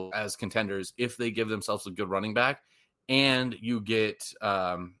Bengals as contenders if they give themselves a good running back, and you get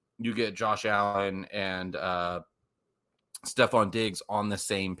Josh Allen and Stephon Diggs on the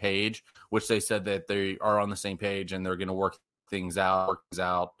same page, which they said that they are on the same page and they're going to work things out,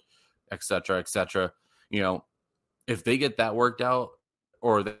 et cetera, et cetera. If they get that worked out,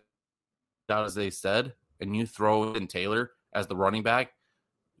 or that, as they said, and you throw in Taylor as the running back,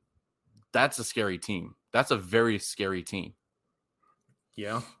 that's a scary team. That's a very scary team.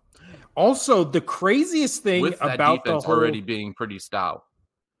 Yeah. Also, the craziest thing with that about defense the whole, already being pretty stout.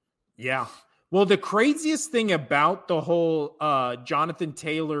 Yeah. Well, the craziest thing about the whole Jonathan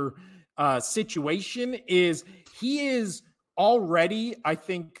Taylor situation is he is already, I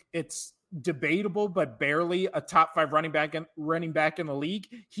think it's debatable, but barely a top 5 running back in the league.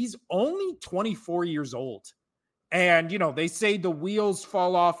 He's only 24 years old. And, they say the wheels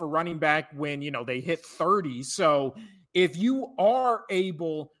fall off a running back when, they hit 30. So if you are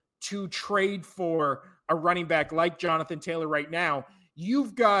able to trade for a running back like Jonathan Taylor right now,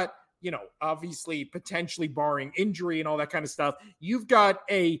 you've got, obviously potentially barring injury and all that kind of stuff, you've got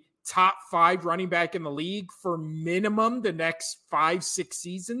a top 5 running back in the league for minimum the next 5-6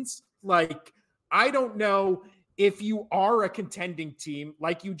 seasons. Like, I don't know if you are a contending team,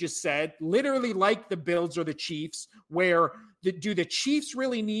 like you just said, literally like the Bills or the Chiefs, where do the Chiefs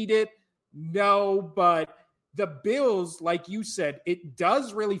really need it? No, but the Bills, like you said, it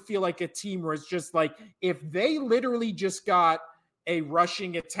does really feel like a team where it's just like, if they literally just got a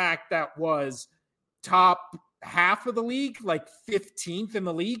rushing attack that was top half of the league, like 15th in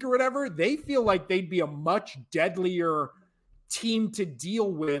the league or whatever, they feel like they'd be a much deadlier team to deal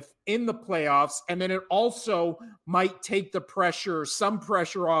with in the playoffs. And then it also might take some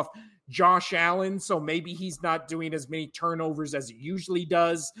pressure off Josh Allen. So maybe he's not doing as many turnovers as he usually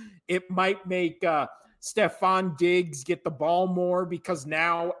does. It might make Stephon Diggs get the ball more, because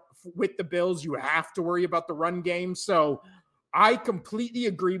now with the Bills, you have to worry about the run game. So I completely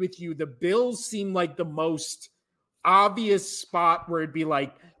agree with you. The Bills seem like the most obvious spot where it'd be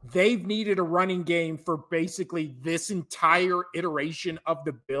like they've needed a running game for basically this entire iteration of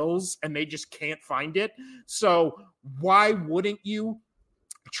the Bills, and they just can't find it. So why wouldn't you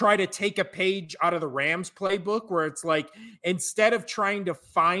try to take a page out of the Rams playbook, where it's like, instead of trying to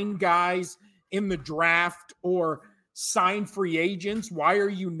find guys in the draft or sign free agents, why are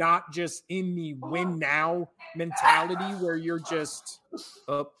you not just in the win now mentality where you're just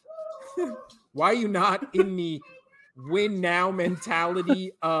why are you not in the win now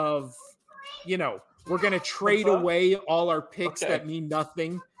mentality of, we're going to trade away all our picks that mean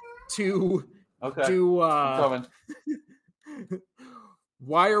nothing to do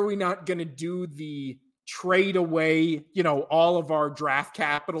why are we not going to do the trade away, all of our draft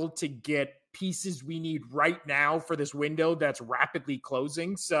capital to get pieces we need right now for this window that's rapidly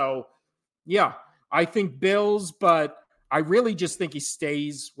closing? So yeah, I think Bills, but I really just think he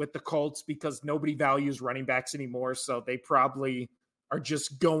stays with the Colts because nobody values running backs anymore. So they probably are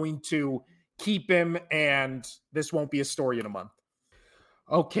just going to keep him, and this won't be a story in a month.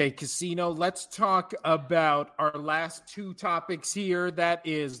 Okay, Casino, let's talk about our last 2 topics here. That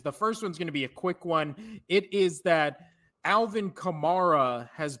is, the first one's going to be a quick one. It is that Alvin Kamara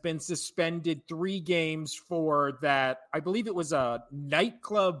has been suspended 3 games for that. I believe it was a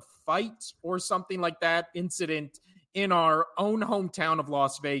nightclub fight or something like that incident in our own hometown of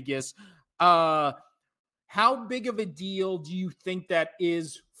Las Vegas. How big of a deal do you think that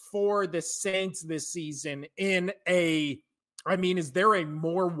is for the Saints this season is there a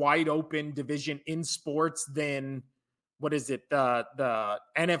more wide open division in sports than, what is it, the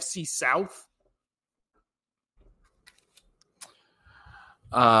NFC South?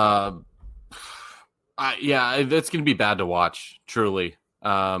 That's going to be bad to watch, truly.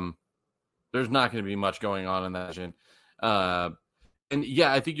 There's not going to be much going on in that division. And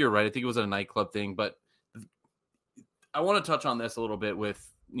yeah, I think you're right. I think it was a nightclub thing, but I want to touch on this a little bit with,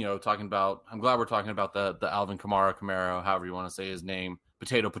 talking about, I'm glad we're talking about the Alvin Kamara, however you want to say his name,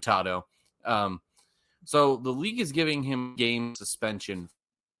 potato. So the league is giving him game suspension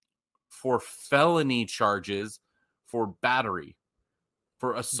for felony charges for battery,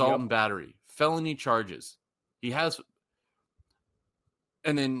 for assault and battery, felony charges. He has,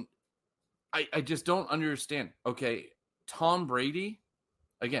 and then I just don't understand. Okay, Tom Brady,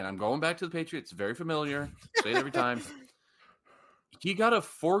 again, I'm going back to the Patriots, very familiar, say it every time. He got a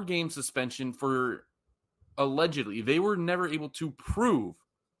 4-game suspension for allegedly, they were never able to prove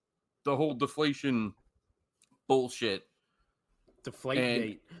the whole deflation bullshit.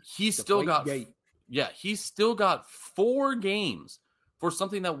 Deflategate. He still got, he still got 4 games for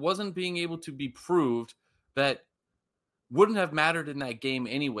something that wasn't being able to be proved, that wouldn't have mattered in that game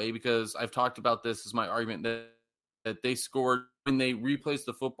anyway, because I've talked about this as my argument that they scored when they replaced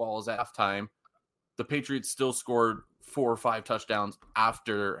the footballs at halftime. The Patriots still scored 4 or 5 touchdowns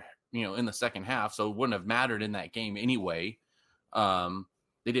after, in the second half. So it wouldn't have mattered in that game anyway.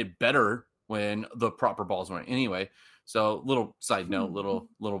 They did better when the proper balls went anyway. So little side note,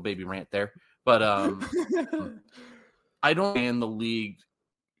 little baby rant there. But I don't understand the league.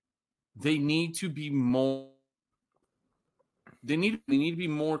 They need to be more. They need to be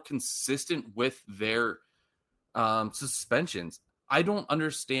more consistent with their suspensions. I don't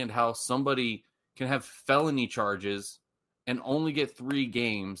understand how somebody can have felony charges and only get 3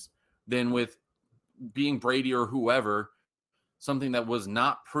 games, then with being Brady or whoever, something that was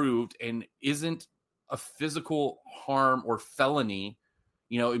not proved and isn't a physical harm or felony.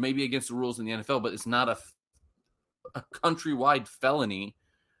 It may be against the rules in the NFL, but it's not a countrywide felony,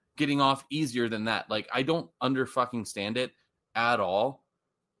 getting off easier than that. Like, I don't fucking stand it at all.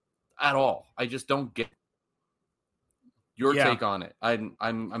 I just don't get your take on it.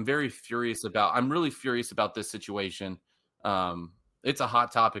 I'm very furious about. I'm really furious about this situation. It's a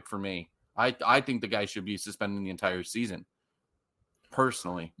hot topic for me. I think the guy should be suspended the entire season.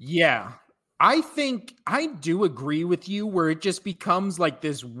 Personally, yeah, I think I do agree with you. Where it just becomes like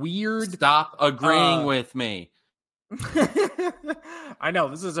this weird. Stop agreeing with me. I know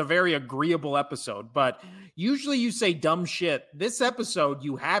this is a very agreeable episode, but usually you say dumb shit. This episode,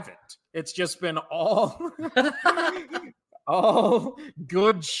 you haven't. It's just been all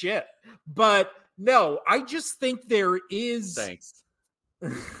good shit. But no, I just think there is. Thanks.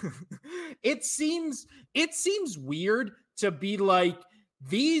 It seems weird to be like,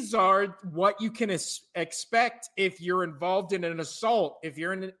 these are what you can expect if you're involved in an assault, if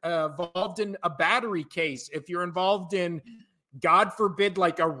you're involved in a battery case, if you're involved in, God forbid,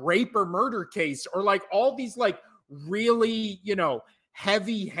 like a rape or murder case, or like all these like really,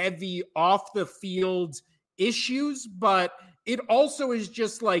 heavy off the field issues. But it also is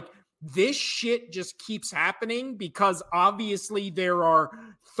just like, this shit just keeps happening because obviously there are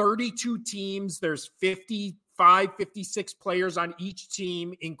 32 teams. There's 56 players on each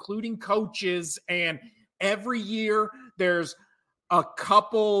team, including coaches. And every year there's a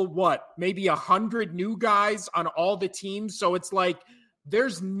couple, maybe 100 new guys on all the teams. So it's like,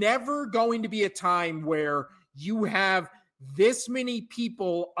 there's never going to be a time where you have this many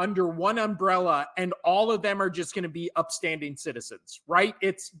people under one umbrella and all of them are just going to be upstanding citizens, right?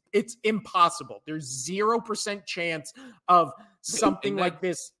 It's impossible. There's 0% chance of something like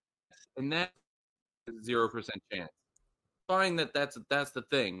this. And that 0% chance. Fine, that's the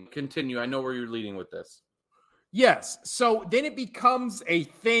thing. Continue. I know where you're leading with this. Yes. So then it becomes a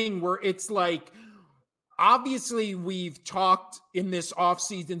thing where it's like, obviously we've talked in this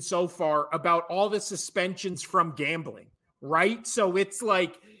offseason so far about all the suspensions from gambling, right? So it's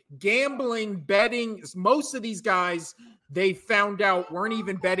like gambling, betting. Most of these guys, they found out, weren't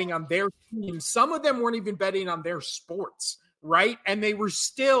even betting on their team. Some of them weren't even betting on their sports, right? And they were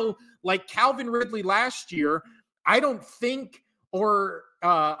still, like Calvin Ridley last year, I don't think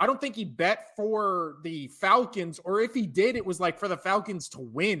he bet for the Falcons, or if he did, it was like for the Falcons to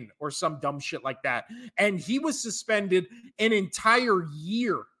win or some dumb shit like that. And he was suspended an entire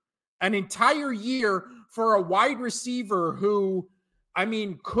year for a wide receiver who, I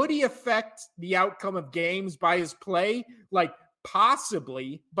mean, could he affect the outcome of games by his play? Like,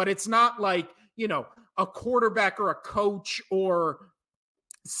 possibly, but it's not like, a quarterback or a coach or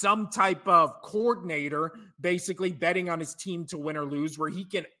some type of coordinator basically betting on his team to win or lose, where he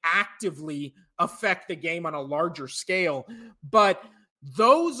can actively affect the game on a larger scale. But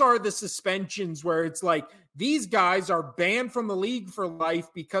those are the suspensions where it's like, these guys are banned from the league for life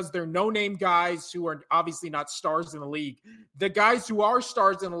because they're no-name guys who are obviously not stars in the league. The guys who are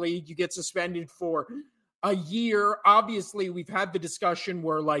stars in the league, you get suspended for a year. Obviously, we've had the discussion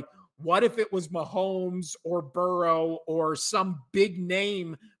where, like, what if it was Mahomes or Burrow or some big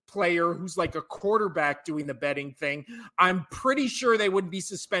name player who's like a quarterback doing the betting thing? I'm pretty sure they wouldn't be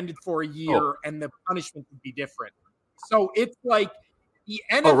suspended for a year and the punishment would be different. So it's like the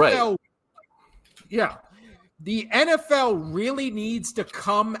NFL, the NFL really needs to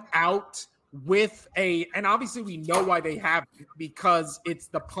come out with and obviously we know why they have it, because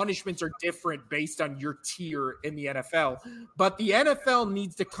the punishments are different based on your tier in the NFL. But the NFL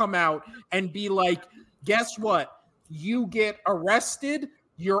needs to come out and be like, guess what? You get arrested,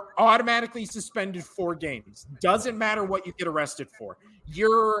 you're automatically suspended 4 games. Doesn't matter what you get arrested for.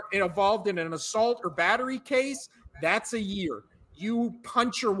 You're involved in an assault or battery case, that's a year. You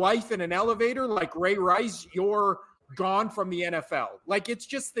punch your wife in an elevator like Ray Rice, you're gone from the NFL. Like, it's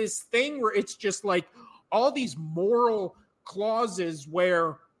just this thing where it's just like all these moral clauses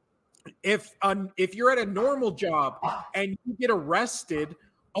where if you're at a normal job and you get arrested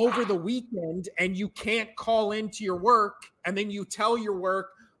over the weekend and you can't call into your work, and then you tell your work,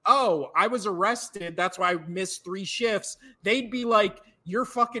 oh, I was arrested, that's why I missed 3 shifts, they'd be like, you're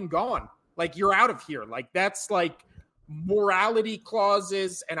fucking gone. Like, you're out of here. Like, that's like morality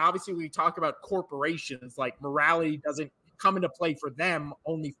clauses. And obviously we talk about corporations, like morality doesn't come into play for them,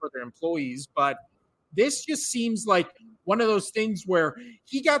 only for their employees. But this just seems like one of those things where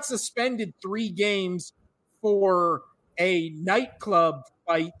he got suspended 3 games for a nightclub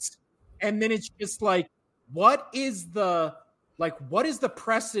fight. And then it's just like, what is the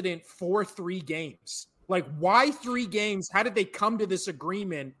precedent for 3 games? Like, why 3 games? How did they come to this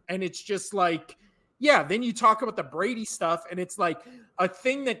agreement? And it's just like, yeah, then you talk about the Brady stuff, and it's like a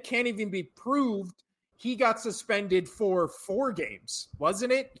thing that can't even be proved. He got suspended for 4 games,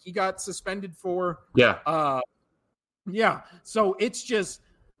 wasn't it? He got suspended for yeah. So it's just,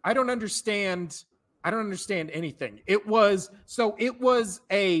 I don't understand anything. It was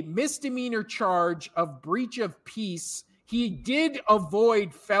a misdemeanor charge of breach of peace. He did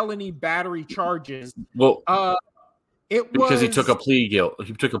avoid felony battery charges. Well, because he took a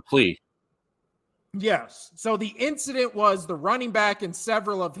plea. Yes. So the incident was the running back and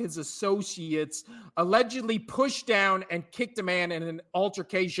several of his associates allegedly pushed down and kicked a man in an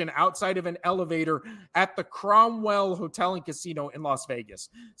altercation outside of an elevator at the Cromwell Hotel and Casino in Las Vegas.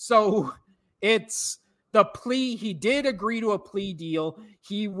 So it's the plea. He did agree to a plea deal.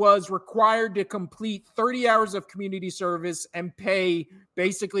 He was required to complete 30 hours of community service and pay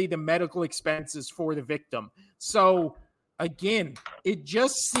basically the medical expenses for the victim. So again, it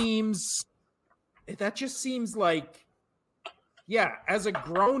just seems like, yeah, as a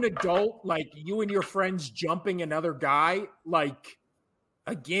grown adult, like you and your friends jumping another guy, like,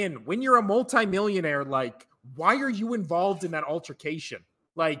 again, when you're a multimillionaire, like, why are you involved in that altercation?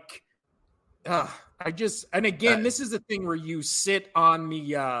 Like, this is the thing where you sit on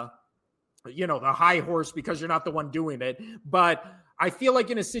the, the high horse because you're not the one doing it. But I feel like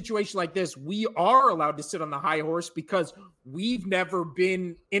in a situation like this, we are allowed to sit on the high horse because we've never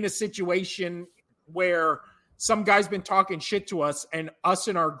been in a situation where some guy's been talking shit to us and us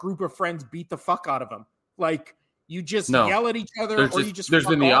and our group of friends beat the fuck out of him. Like, you just yell at each other, there's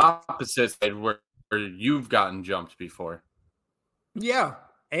been the opposite side where you've gotten jumped before. Yeah.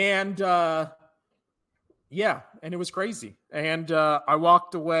 And and it was crazy. And I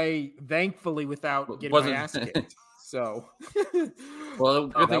walked away, thankfully, without getting my ass kicked. So, well,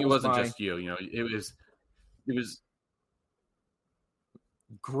 good thing it wasn't just you. You know, it was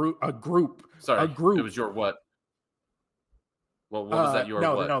a group. Sorry, a group. It was your what? Well, what was that? Your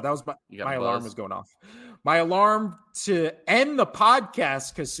what? No, that was my alarm was going off. My alarm to end the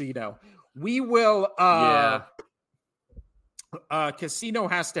podcast, Casino. We will. Casino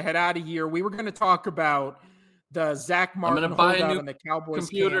has to head out of here. We were going to talk about the Zach Martin holdout on the Cowboys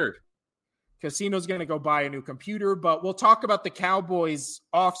computer. Casino's going to go buy a new computer, but we'll talk about the Cowboys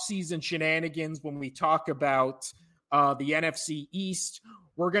off-season shenanigans when we talk about the NFC East.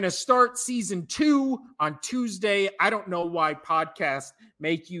 We're going to start season 2 on Tuesday. I don't know why podcasts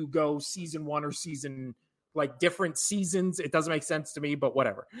make you go season 1 or season, like, different seasons. It doesn't make sense to me, but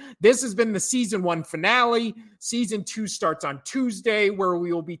whatever. This has been the season 1 finale. Season 2 starts on Tuesday, where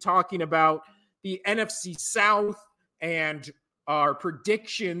we will be talking about the NFC South and our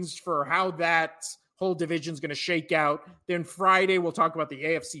predictions for how that whole division is going to shake out. Then Friday, we'll talk about the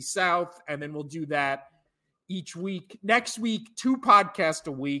AFC South, and then we'll do that each week. Next week, 2 podcasts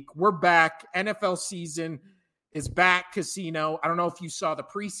a week. We're back. NFL season is back, Casino. I don't know if you saw the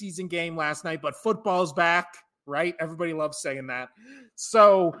preseason game last night, but football's back, right? Everybody loves saying that.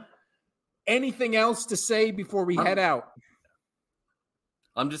 So anything else to say before we head out?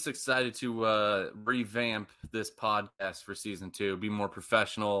 I'm just excited to revamp this podcast for season 2, be more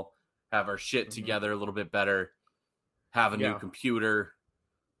professional, have our shit together a little bit better, have a new computer.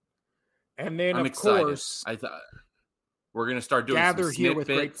 And then, I'm of excited. course, we're going to start doing gather some here with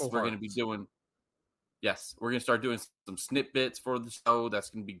snippets. grateful We're going to be doing, we're going to start doing some snippets for the show. That's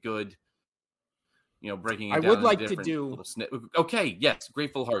going to be good. You know, breaking it down. I would like into to do. Little okay, yes,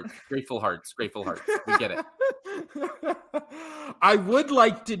 Grateful Hearts. We get it. I would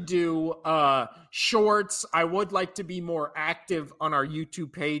like to do shorts. I would like to be more active on our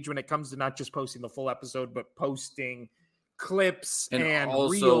YouTube page when it comes to not just posting the full episode, but posting clips and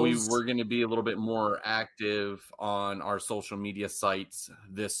also reels. We're going to be a little bit more active on our social media sites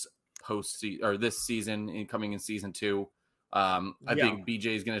this season, coming in season 2. I think BJ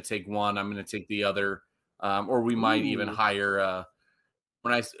is going to take one. I'm going to take the other, or we might even hire.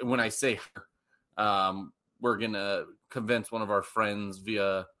 When I say, we're going to convince one of our friends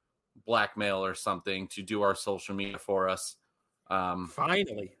via blackmail or something to do our social media for us.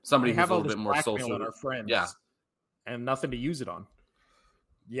 Finally, somebody who's a little bit more social. On our friends, yeah, and nothing to use it on.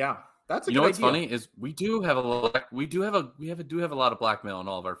 Yeah, that's a you good know what's idea. funny is we do have a lot of blackmail on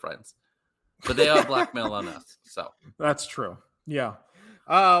all of our friends. But they have blackmail on us, so that's true. Yeah,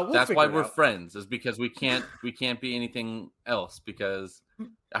 that's why we're friends. Is because we can't be anything else. Because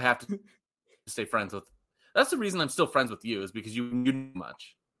I have to stay friends with. That's the reason I'm still friends with you. Is because you know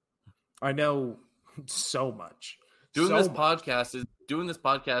much. I know so much. Doing this podcast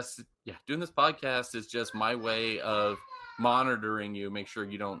is just my way of monitoring you. Make sure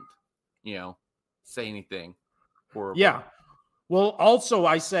you don't, say anything horrible. Yeah. Well, also,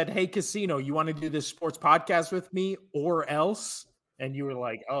 I said, hey, Casino, you want to do this sports podcast with me or else? And you were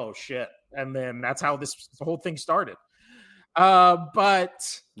like, oh, shit. And then that's how the whole thing started.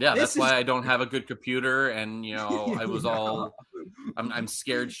 But yeah, that's why I don't have a good computer. And, I was I'm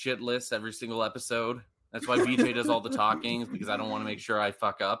scared shitless every single episode. That's why BJ does all the talking, because I don't want to make sure I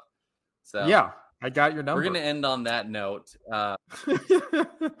fuck up. So yeah, I got your number. We're going to end on that note.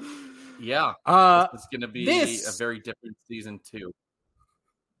 Yeah, it's going to be a very different season 2.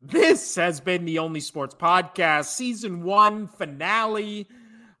 This has been the Only Sports Podcast, season 1 finale.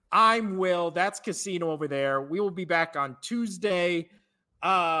 I'm Will. That's Casino over there. We will be back on Tuesday.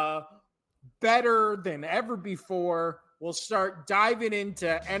 Better than ever before. We'll start diving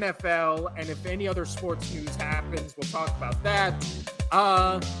into NFL, and if any other sports news happens, we'll talk about that.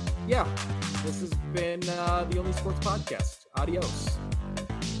 Yeah, this has been the Only Sports Podcast. Adios.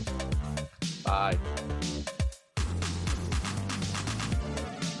 Bye.